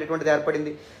ప్రమాదం అనేటువంటిది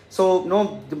ఏర్పడింది. సో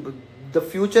ద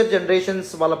ఫ్యూచర్ జనరేషన్స్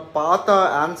వాళ్ళ పాత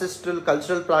ancestral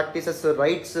cultural practices,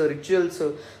 rights, rituals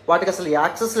వాటికి అసలు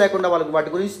యాక్సెస్ లేకుండా వాళ్ళకి వాటి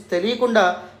గురించి తెలియకుండా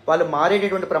వాళ్ళు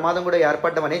మారేటటువంటి ప్రమాదం కూడా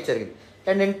ఏర్పడడం అనేది జరిగింది.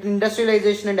 And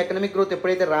industrialisation and economic growth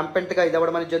ఎప్పుడైతే ర్యాంపెంట్గా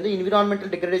ఇదవ్వడం అనేది జరిగింది,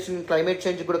 ఎన్విరాన్మెంటల్ డిగ్రేడేషన్, క్లైమేట్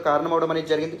చేంజ్ కూడా కారణం అవడం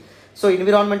అనేది జరిగింది. So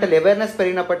environmental awareness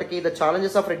పెరిగినప్పటికీ the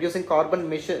challenges of reducing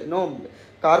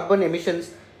carbon emissions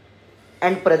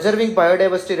and preserving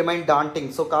biodiversity remain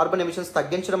daunting. So carbon emissions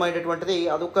తగ్గించడం అనేటువంటిది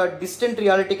అదొక డిస్టెంట్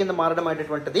రియాలిటీ కింద మారడం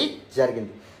అనేటువంటిది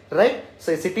జరిగింది. రైట్.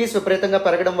 సో సిటీస్ విపరీతంగా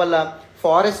పెరగడం వల్ల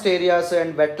forest areas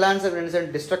and wetlands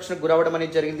and destruction గురవడం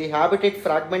అనేది జరిగింది. హ్యాబిటేట్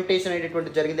ఫ్రాగ్మెంటేషన్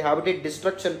అనేటువంటిది జరిగింది. Habitat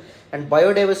destruction and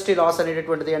biodiversity loss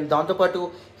అనేటువంటిది అండ్ దాంతోపాటు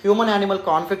హ్యూమన్ యానిమల్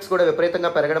కాన్ఫ్లిక్ట్స్ కూడా విపరీతంగా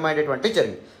పెరగడం అనేటువంటిది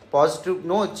జరిగింది. పాజిటివ్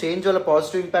చేంజ్ వల్ల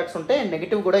పాజిటివ్ ఇంపాక్ట్స్ ఉంటాయి అండ్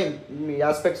నెగిటివ్ కూడా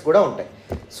ఆస్పెక్ట్స్ కూడా ఉంటాయి.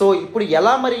 సో ఇప్పుడు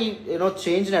ఎలా మరి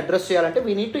చేంజ్ని అడ్రస్ చేయాలంటే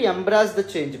we need to embrace the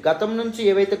change. గతం నుంచి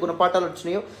ఏవైతే గుణపాఠాలు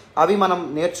వచ్చినాయో అవి మనం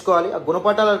నేర్చుకోవాలి. ఆ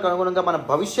గుణపాఠాలకు అనుగుణంగా మన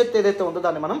భవిష్యత్తు ఏదైతే ఉందో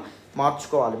దాన్ని మనం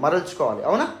మరల్చుకోవాలి.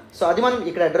 అవునా? సో అది మనం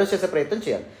ఇక్కడ అడ్రస్ చేసే ప్రయత్నం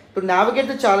చేయాలి. To navigate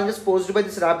the challenges posed by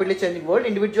this rapidly changing world,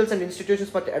 individuals and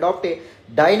institutions must adapt a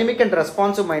dynamic and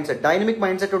responsive mind set. Dynamic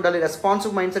mind set ఉండాలి,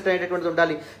 రెస్పాన్సివ్ మైండ్ సెట్ అనేటువంటిది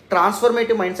ఉండాలి,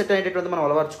 ట్రాన్స్ఫర్మేటివ్ మైండ్ సెట్ అనేటువంటిది మనం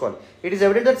అలవర్చుకోవాలి. It is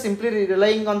evident that simply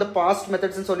relying on the past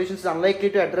methods and solutions is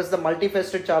unlikely to address the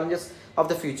మల్టీఫెస్టెడ్ challenges of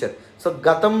the future. So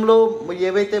గతంలో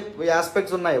ఏవైతే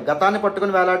aspects ఉన్నాయో గతాన్ని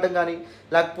పట్టుకుని వేలాడడం కానీ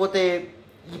లేకపోతే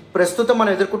ఈ ప్రస్తుతం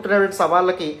మనం ఎదుర్కొంటున్నటువంటి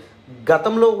సవాళ్ళకి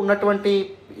గతంలో ఉన్నటువంటి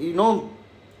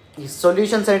ఈ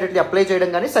సొల్యూషన్స్ అనేటివి అప్లై చేయడం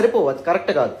కానీ సరిపోవు, అది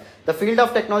కరెక్ట్ కాదు. The field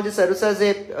of technology serves as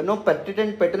a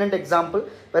pertinent example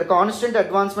wear constant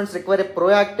advancements require A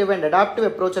proactive and adaptive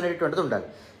approach అనేటువంటిది ఉండాలి.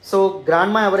 సో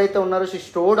గ్రాండ్ మా ఎవరైతే ఉన్నారో she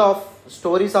stored of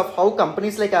stories of how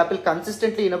companies like Apple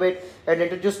consistently innovate and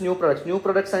introduce new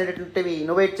products అనేటువంటివి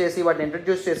innovate చేసి వాటిని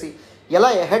introduce చేసి ఎలా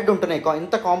ఎహెడ్ ఉంటున్నాయి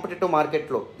ఇంత కాంపిటేటివ్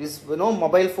మార్కెట్లో, this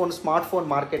mobile phone smart phone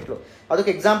మార్కెట్లో. అదొక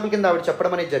ఎగ్జాంపుల్ కింద ఆవిడ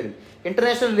చెప్పడం అనేది జరిగింది.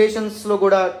 ఇంటర్నేషనల్ రిలేషన్స్లో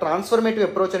కూడా ట్రాన్స్ఫర్మేటివ్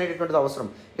అప్రోచ్ అనేటువంటిది అవసరం.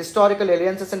 Historical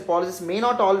alliances and policies may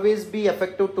not always be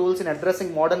effective tools in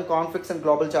addressing modern conflicts and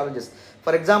global challenges.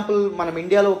 For example మనం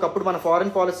ఇండియాలో ఒకప్పుడు మన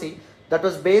foreign policy that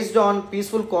was based on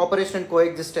peaceful cooperation and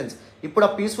coexistence. ఇప్పుడు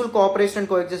ఆ peaceful cooperation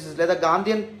and coexistence లేదా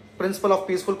Gandhian principal of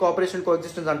peaceful cooperation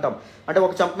coexistence అంటాం. అంటే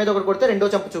ఒక చంప మీద ఒకటి కొడితే రెండో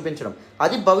చంప చూపించడం.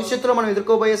 అది భవిష్యత్తులో మనం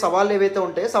ఎదుర్కోబోయే సవాళ్ళు ఏవైతే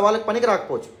ఉంటాయో సవాళ్ళకి పనికి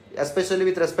రాకపోవచ్చు. Especially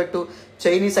with respect to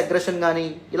Chinese aggression కానీ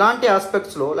ఇలాంటి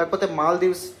ఆస్పెక్ట్స్లో, లేకపోతే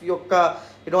మాల్దీవ్స్ యొక్క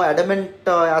అడమెంట్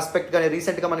ఆస్పెక్ట్ కానీ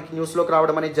రీసెంట్గా మనకి న్యూస్లోకి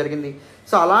రావడం అనేది జరిగింది.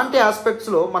 సో అలాంటి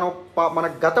ఆస్పెక్ట్స్లో మన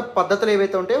గత పద్ధతులు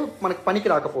ఏవైతే ఉంటాయో మనకి పనికి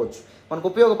రాకపోవచ్చు, మనకు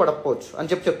ఉపయోగపడకపోవచ్చు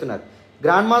అని చెప్తున్నారు.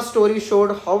 Grandma's story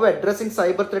showed how addressing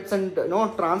cyber threats and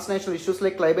transnational issues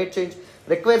like climate change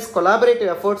requires collaborative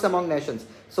efforts among nations.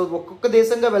 So ఒక్కొక్క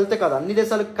దేశంగా వెళ్తే కాదు, అన్ని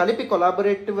దేశాలకు కలిపి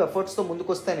కొలాబరేటివ్ ఎఫర్ట్స్తో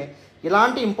ముందుకు వస్తేనే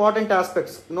ఇలాంటి important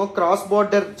aspects cross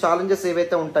border challenges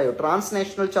ఏవైతే ఉంటాయో,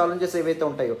 ట్రాన్స్నేషనల్ ఛాలెంజెస్ ఏవైతే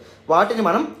ఉంటాయో వాటిని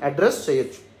మనం అడ్రస్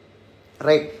చేయొచ్చు.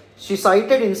 Right. She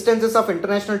cited instances of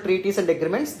international treaties and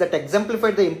agreements that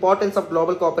exemplified the importance of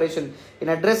global cooperation in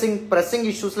addressing pressing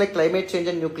issues like climate change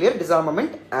and nuclear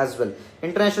disarmament as well.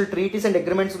 International treaties and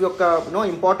agreements యొక్క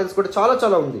importance కూడా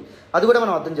చాలా ఉంది, అది కూడా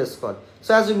మనం అర్థం చేసుకోవాలి. So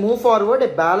as we move forward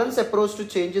A balance approach to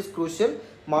change is crucial.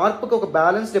 మార్పుకి ఒక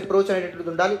బ్యాలెన్స్డ్ అప్రోచ్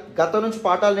అనేటువంటిది ఉండాలి. గతం నుంచి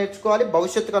పాఠాలు నేర్చుకోవాలి,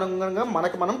 భవిష్యత్తుకు అనుగుణంగా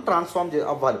మనం ట్రాన్స్ఫార్మ్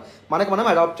అవ్వాలి, మనం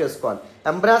అడాప్ట్ చేసుకోవాలి.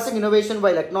 Embarrassing innovation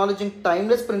while acknowledging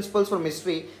timeless principles from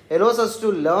history allows us to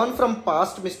learn from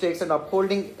past mistakes and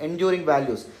upholding enduring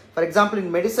values. For example, in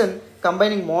medicine,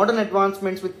 combining modern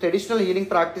advancements with traditional healing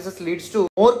practices leads to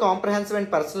more comprehensive and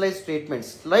personalized treatments.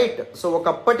 Right? So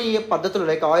ఒకప్పటి పద్ధతులు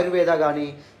like Ayurveda కానీ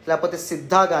లేకపోతే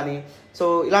సిద్ధ కానీ so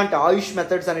ఇలాంటి ఆయుష్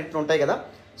methods అనేవి ఉంటాయి కదా,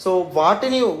 సో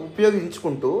వాటిని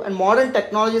ఉపయోగించుకుంటూ అండ్ మోడర్న్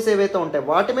టెక్నాలజీస్ ఏవైతే ఉంటాయి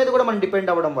వాటి మీద కూడా మనం డిపెండ్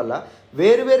అవ్వడం వల్ల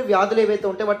వేరు వ్యాధులు ఏవైతే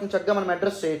ఉంటాయి వాటిని చక్కగా మనం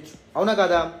అడ్రస్ చేయొచ్చు. అవునా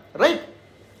కదా? రైట్.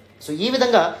 సో ఈ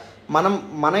విధంగా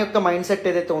మన యొక్క మైండ్ సెట్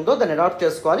ఏదైతే ఉందో దాన్ని అడాప్ట్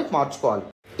చేసుకోవాలి, మార్చుకోవాలి.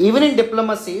 Even in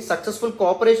diplomacy, successful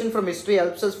cooperation from history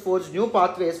helps us forge new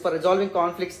pathways for resolving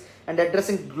conflicts and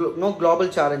addressing global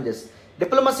challenges.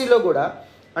 డిప్లొమసీలో కూడా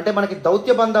అంటే మనకి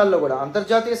దౌత్య బంధాల్లో కూడా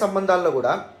అంతర్జాతీయ సంబంధాల్లో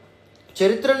కూడా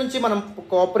చరిత్ర నుంచి మనం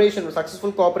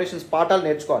సక్సెస్ఫుల్ కోఆపరేషన్స్ పాఠాలు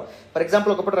నేర్చుకోవాలి. ఫర్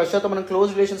ఎగ్జాంపుల్ ఒకప్పుడు రష్యాతో మనం క్లోజ్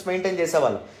రిలేషన్స్ మెయింటైన్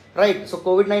చేసేవాళ్ళం. రైట్. సో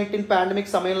కోవిడ్-19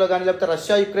 పాండమిక్ సమయంలో కానీ లేకపోతే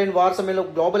రష్యా యుక్రెయిన్ వార్ సమయంలో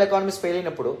గ్లోబల్ ఎకానమీస్ ఫెయిల్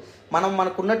అయినప్పుడు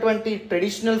మనకున్నటువంటి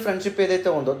ట్రెడిషనల్ ఫ్రెండ్షిప్ ఏదైతే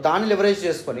ఉందో దాన్ని లెవరేజ్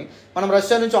చేసుకొని మనం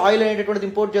రష్యా నుంచి ఆయిల్ అనేటువంటిది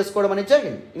ఇంపోర్ట్ చేసుకోవడం అనేది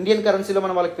జరిగింది. ఇండియన్ కరెన్సీలో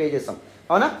మనం వాళ్ళకి పే చేసాం.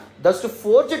 అవునా? దస్ to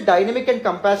forge a dynamic and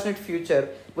compassionate future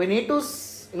we need to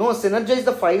synergize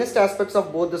the finest aspects of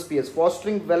both the spheres,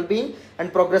 fostering well-being and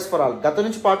progress for all. గత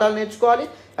నుంచి పాఠాలు నేర్చుకోవాలి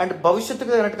అండ్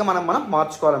భవిష్యత్తుకు తగినట్టుగా మనం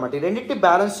మార్చుకోవాలన్నమాట. ఈ రెండింటిని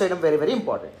బ్యాలెన్స్ చేయడం వెరీ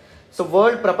ఇంపార్టెంట్. సో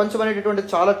ప్రపంచం అనేటటువంటి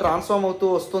చాలా ట్రాన్స్ఫార్మ్ అవుతూ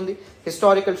వస్తుంది.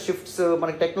 హిస్టారికల్ షిఫ్ట్స్,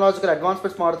 మనకి టెక్నాలజికల్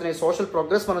అడ్వాన్స్మెంట్స్ మారుతున్నాయి, సోషల్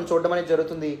ప్రోగ్రెస్ మనం చూడడం అనేది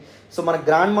జరుగుతుంది. సో మన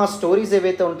గ్రాండ్ మా స్టోరీస్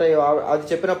ఏవైతే ఉంటాయో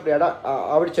అది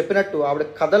చెప్పినప్పుడు ఆవిడ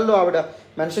కథల్లో ఆవిడ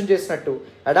మెన్షన్ చేసినట్టు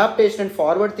adaptation and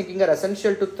forward thinking or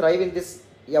essential to thrive in this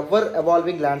ever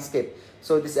evolving landscape.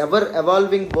 So this ever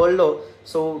evolving వరల్డ్లో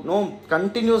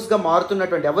కంటిన్యూస్గా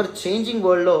మారుతున్నటువంటి ఎవర్ చేంజింగ్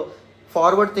వరల్డ్లో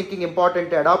forward thinking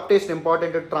important, adaptation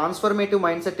important, transformative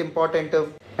mind set important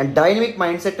and dynamic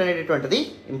mind set అనేటటువంటిది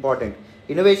important.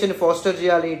 Innovation faster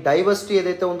చేయాలి, diversity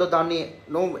ఏదైతే ఉందో దాన్ని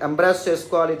embrace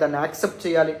చేసుకోవాలి, దాన్ని యాక్సెప్ట్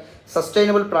చేయాలి,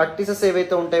 సస్టైనబుల్ ప్రాక్టీసెస్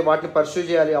ఏవైతే ఉంటాయో వాటిని పర్సూ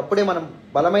చేయాలి. అప్పుడే మనం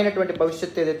బలమైనటువంటి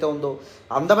భవిష్యత్తు ఏదైతే ఉందో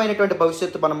అందమైనటువంటి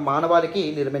భవిష్యత్తు మనం మానవాళికి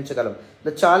నిర్మించగలం.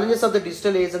 The challenges of the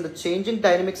digital age and the changing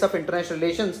dynamics of international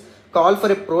relations call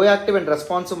for a proactive and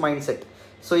responsive mind set.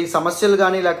 So ఈ సమస్యలు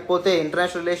కానీ లేకపోతే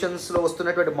ఇంటర్నేషనల్ రిలేషన్స్లో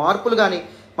వస్తున్నటువంటి మార్పులు కానీ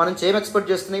మనం ఏం ఎక్స్పెక్ట్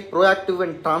చేస్తున్నాయి? Proactive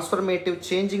and transformative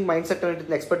changing mind set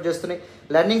అనేది ఎక్స్పెక్ట్ చేస్తున్నాయి.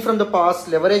 Learning from the past,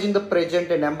 leveraging the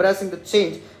present and embarrassing the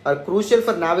change or crucial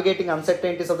for navigating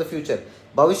అన్సర్టైనిటీస్ of the future.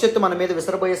 భవిష్యత్తు మన మీద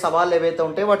విసరబోయే సవాళ్ళు ఏవైతే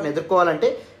ఉంటాయో వాటిని ఎదుర్కోవాలంటే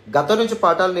గతం నుంచి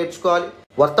పాఠాలు నేర్చుకోవాలి,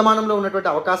 వర్తమానంలో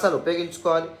ఉన్నటువంటి అవకాశాలు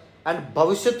ఉపయోగించుకోవాలి అండ్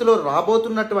భవిష్యత్తులో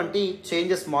రాబోతున్నటువంటి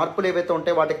చేంజెస్, మార్పులు ఏవైతే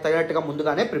ఉంటాయో వాటికి తగినట్టుగా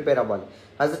ముందుగానే ప్రిపేర్ అవ్వాలి.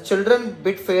 As the children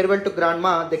bid farewell to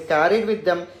grandma, they carried with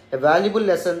them a valuable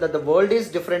lesson that the world is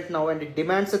different now and it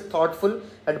demands a thoughtful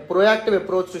and proactive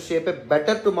approach to shape a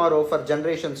better tomorrow for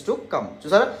generations to come.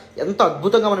 చూసారా ఎంత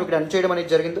అద్భుతంగా మనం ఇక్కడ end చేయడం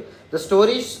అనేది జరిగిందో. The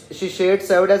story she shared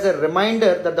served as a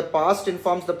reminder that the past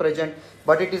informs the present,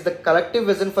 but it is the collective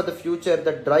vision for the future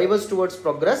that drives us towards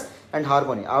progress and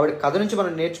harmony. ఆవిడ కథ నుంచి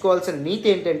మనం నేర్చుకోవాల్సిన నీతి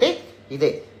ఏంటంటే ఇదే,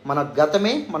 మన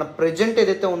గతమే మన ప్రజెంట్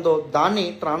ఏదైతే ఉందో దాన్ని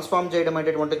ట్రాన్స్ఫార్మ్ చేయడం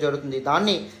అనేటువంటి జరుగుతుంది,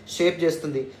 దాన్ని షేప్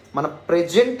చేస్తుంది. మన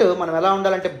ప్రజెంట్ మనం ఎలా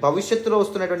ఉండాలంటే భవిష్యత్తులో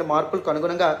వస్తున్నటువంటి మార్పులకు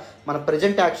అనుగుణంగా మన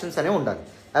ప్రజెంట్ యాక్షన్స్ అనేవి ఉండాలి.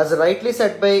 As rightly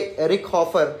set by Eric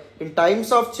offer, in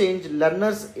times of change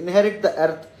learners inherit the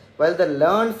earth while the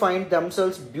learn find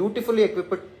themselves beautifully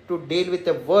equipped to deal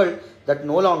with a world that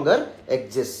no longer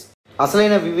exist.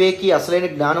 అసలైన వివేకి, అసలైన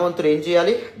జ్ఞానవంతుడు ఏం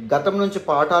చేయాలి? గతం నుంచి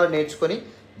పాఠాలు నేర్చుకొని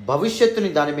భవిష్యత్తుని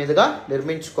దాని మీదుగా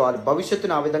నిర్మించుకోవాలి,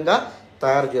 భవిష్యత్తుని ఆ విధంగా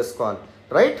తయారు చేసుకోవాలి.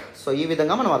 రైట్? సో ఈ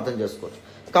విధంగా మనం అర్థం చేసుకోవచ్చు.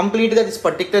 కంప్లీట్గా దిస్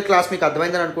పర్టిక్యులర్ క్లాస్ మీకు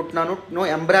అర్థమైందని అనుకుంటున్నాను. No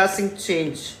embarrassing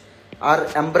change or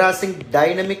embarrassing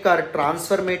dynamic are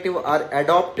transformative are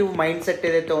adaptive mind set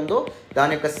ఏదైతే ఉందో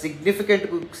దాని యొక్క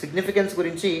సిగ్నిఫికెన్స్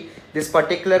గురించి దిస్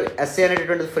పర్టిక్యులర్ ఎస్సే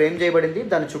అనేటటువంటిది ఫ్రేమ్ చేయబడింది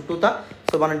దాని చుట్టూతా.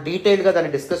 సో మనం డీటెయిల్గా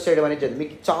దాన్ని డిస్కస్ చేయడం అనేది జరిగింది.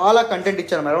 మీకు చాలా కంటెంట్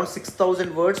ఇచ్చాను, అరౌండ్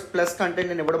 6000 వర్డ్స్ ప్లస్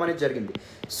కంటెంట్ నేను ఇవ్వడం అనేది జరిగింది.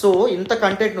 సో ఇంత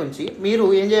కంటెంట్ నుంచి మీరు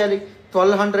ఏం చేయాలి?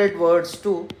 1200 words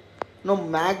to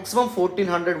maximum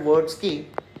 1400 వర్డ్స్కి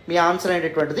me answer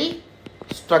అనేటటువంటిది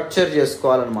స్ట్రక్చర్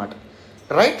చేసుకోవాలన్నమాట.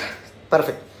 Right?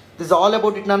 Perfect. This all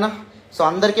about it నాన్న. సో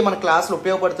అందరికీ మన క్లాసులు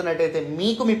ఉపయోగపడుతున్నట్టయితే,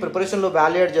 మీకు మీ ప్రిపరేషన్లో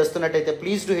value add చేస్తున్నట్టయితే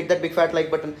please do hit that big fat like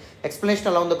button. Explanation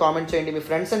ఎలా ఉందో కామెంట్ చేయండి. మీ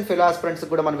ఫ్రెండ్స్ అండ్ ఫెలో ఆస్పిరెంట్స్కి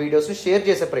కూడా మన వీడియోస్ని షేర్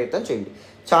చేసే ప్రయత్నం చేయండి.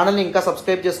 ఛానల్ని ఇంకా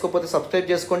సబ్స్క్రైబ్ చేసుకోకపోతే సబ్స్క్రైబ్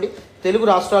చేసుకోండి. తెలుగు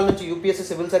రాష్ట్రాల నుంచి యూపీఎస్సీ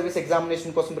సివిల్ సర్వీస్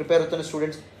ఎగ్జామినేషన్ కోసం ప్రిపేర్ అవుతున్న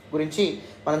స్టూడెంట్స్ గురించి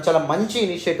మనం చాలా మంచి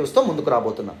ఇనిషియేటివ్స్తో ముందుకు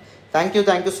రాబోతున్నాం. Thank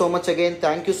you so much again.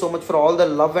 Thank you so much for all the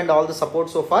love and all the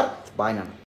support so far. Bye నాన్న.